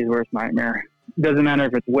a turkey's worst nightmare. It doesn't matter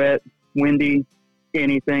if it's wet, windy,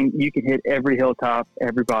 anything. You can hit every hilltop,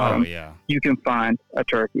 every bottom. Oh, yeah. You can find a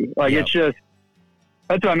turkey. Like, Yep. It's just,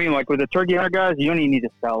 that's what I mean. Like with the turkey hunter guys, you don't even need to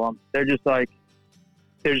sell them. They're just like,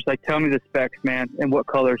 tell me the specs, man, and what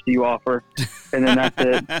colors do you offer? And then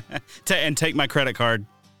that's it. And take my credit card.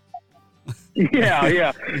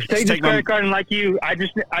 Yeah. Take this credit card, and like you,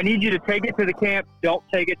 I need you to take it to the camp. Don't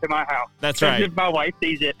take it to my house. That's right. If my wife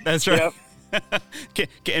sees it. That's right. Yep.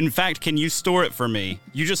 In fact, can you store it for me?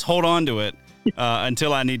 You just hold on to it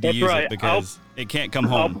until I need to use it, because it can't come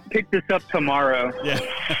home. I'll pick this up tomorrow. Yeah.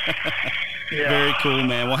 Yeah. Very cool,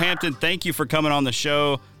 man. Well, Hampton, thank you for coming on the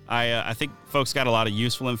show. I think folks got a lot of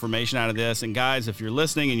useful information out of this. And guys, if you're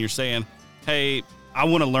listening and you're saying, hey, I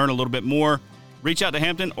want to learn a little bit more, reach out to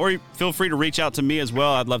Hampton, or feel free to reach out to me as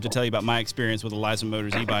well. I'd love to tell you about my experience with the Leisman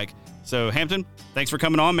Motors e-bike. So Hampton, thanks for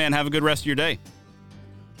coming on, man. Have a good rest of your day.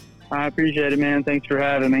 I appreciate it, man. Thanks for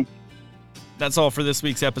having me. That's all for this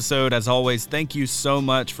week's episode. As always, thank you so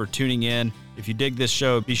much for tuning in. If you dig this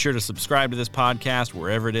show, be sure to subscribe to this podcast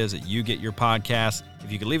wherever it is that you get your podcasts.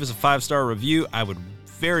 If you could leave us a 5-star review, I would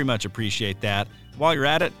very much appreciate that. While you're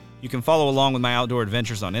at it, you can follow along with my outdoor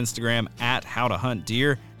adventures on Instagram at How to Hunt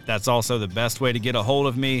Deer. That's also the best way to get a hold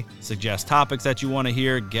of me, suggest topics that you want to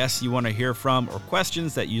hear, guests you want to hear from, or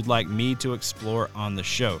questions that you'd like me to explore on the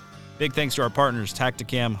show. Big thanks to our partners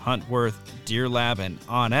Tactacam, Huntworth, Deer Lab, and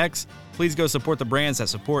OnX. Please go support the brands that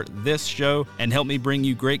support this show and help me bring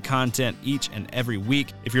you great content each and every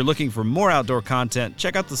week. If you're looking for more outdoor content,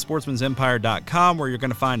 check out thesportsmansempire.com, where you're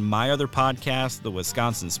going to find my other podcast, The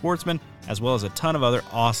Wisconsin Sportsman, as well as a ton of other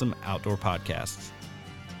awesome outdoor podcasts.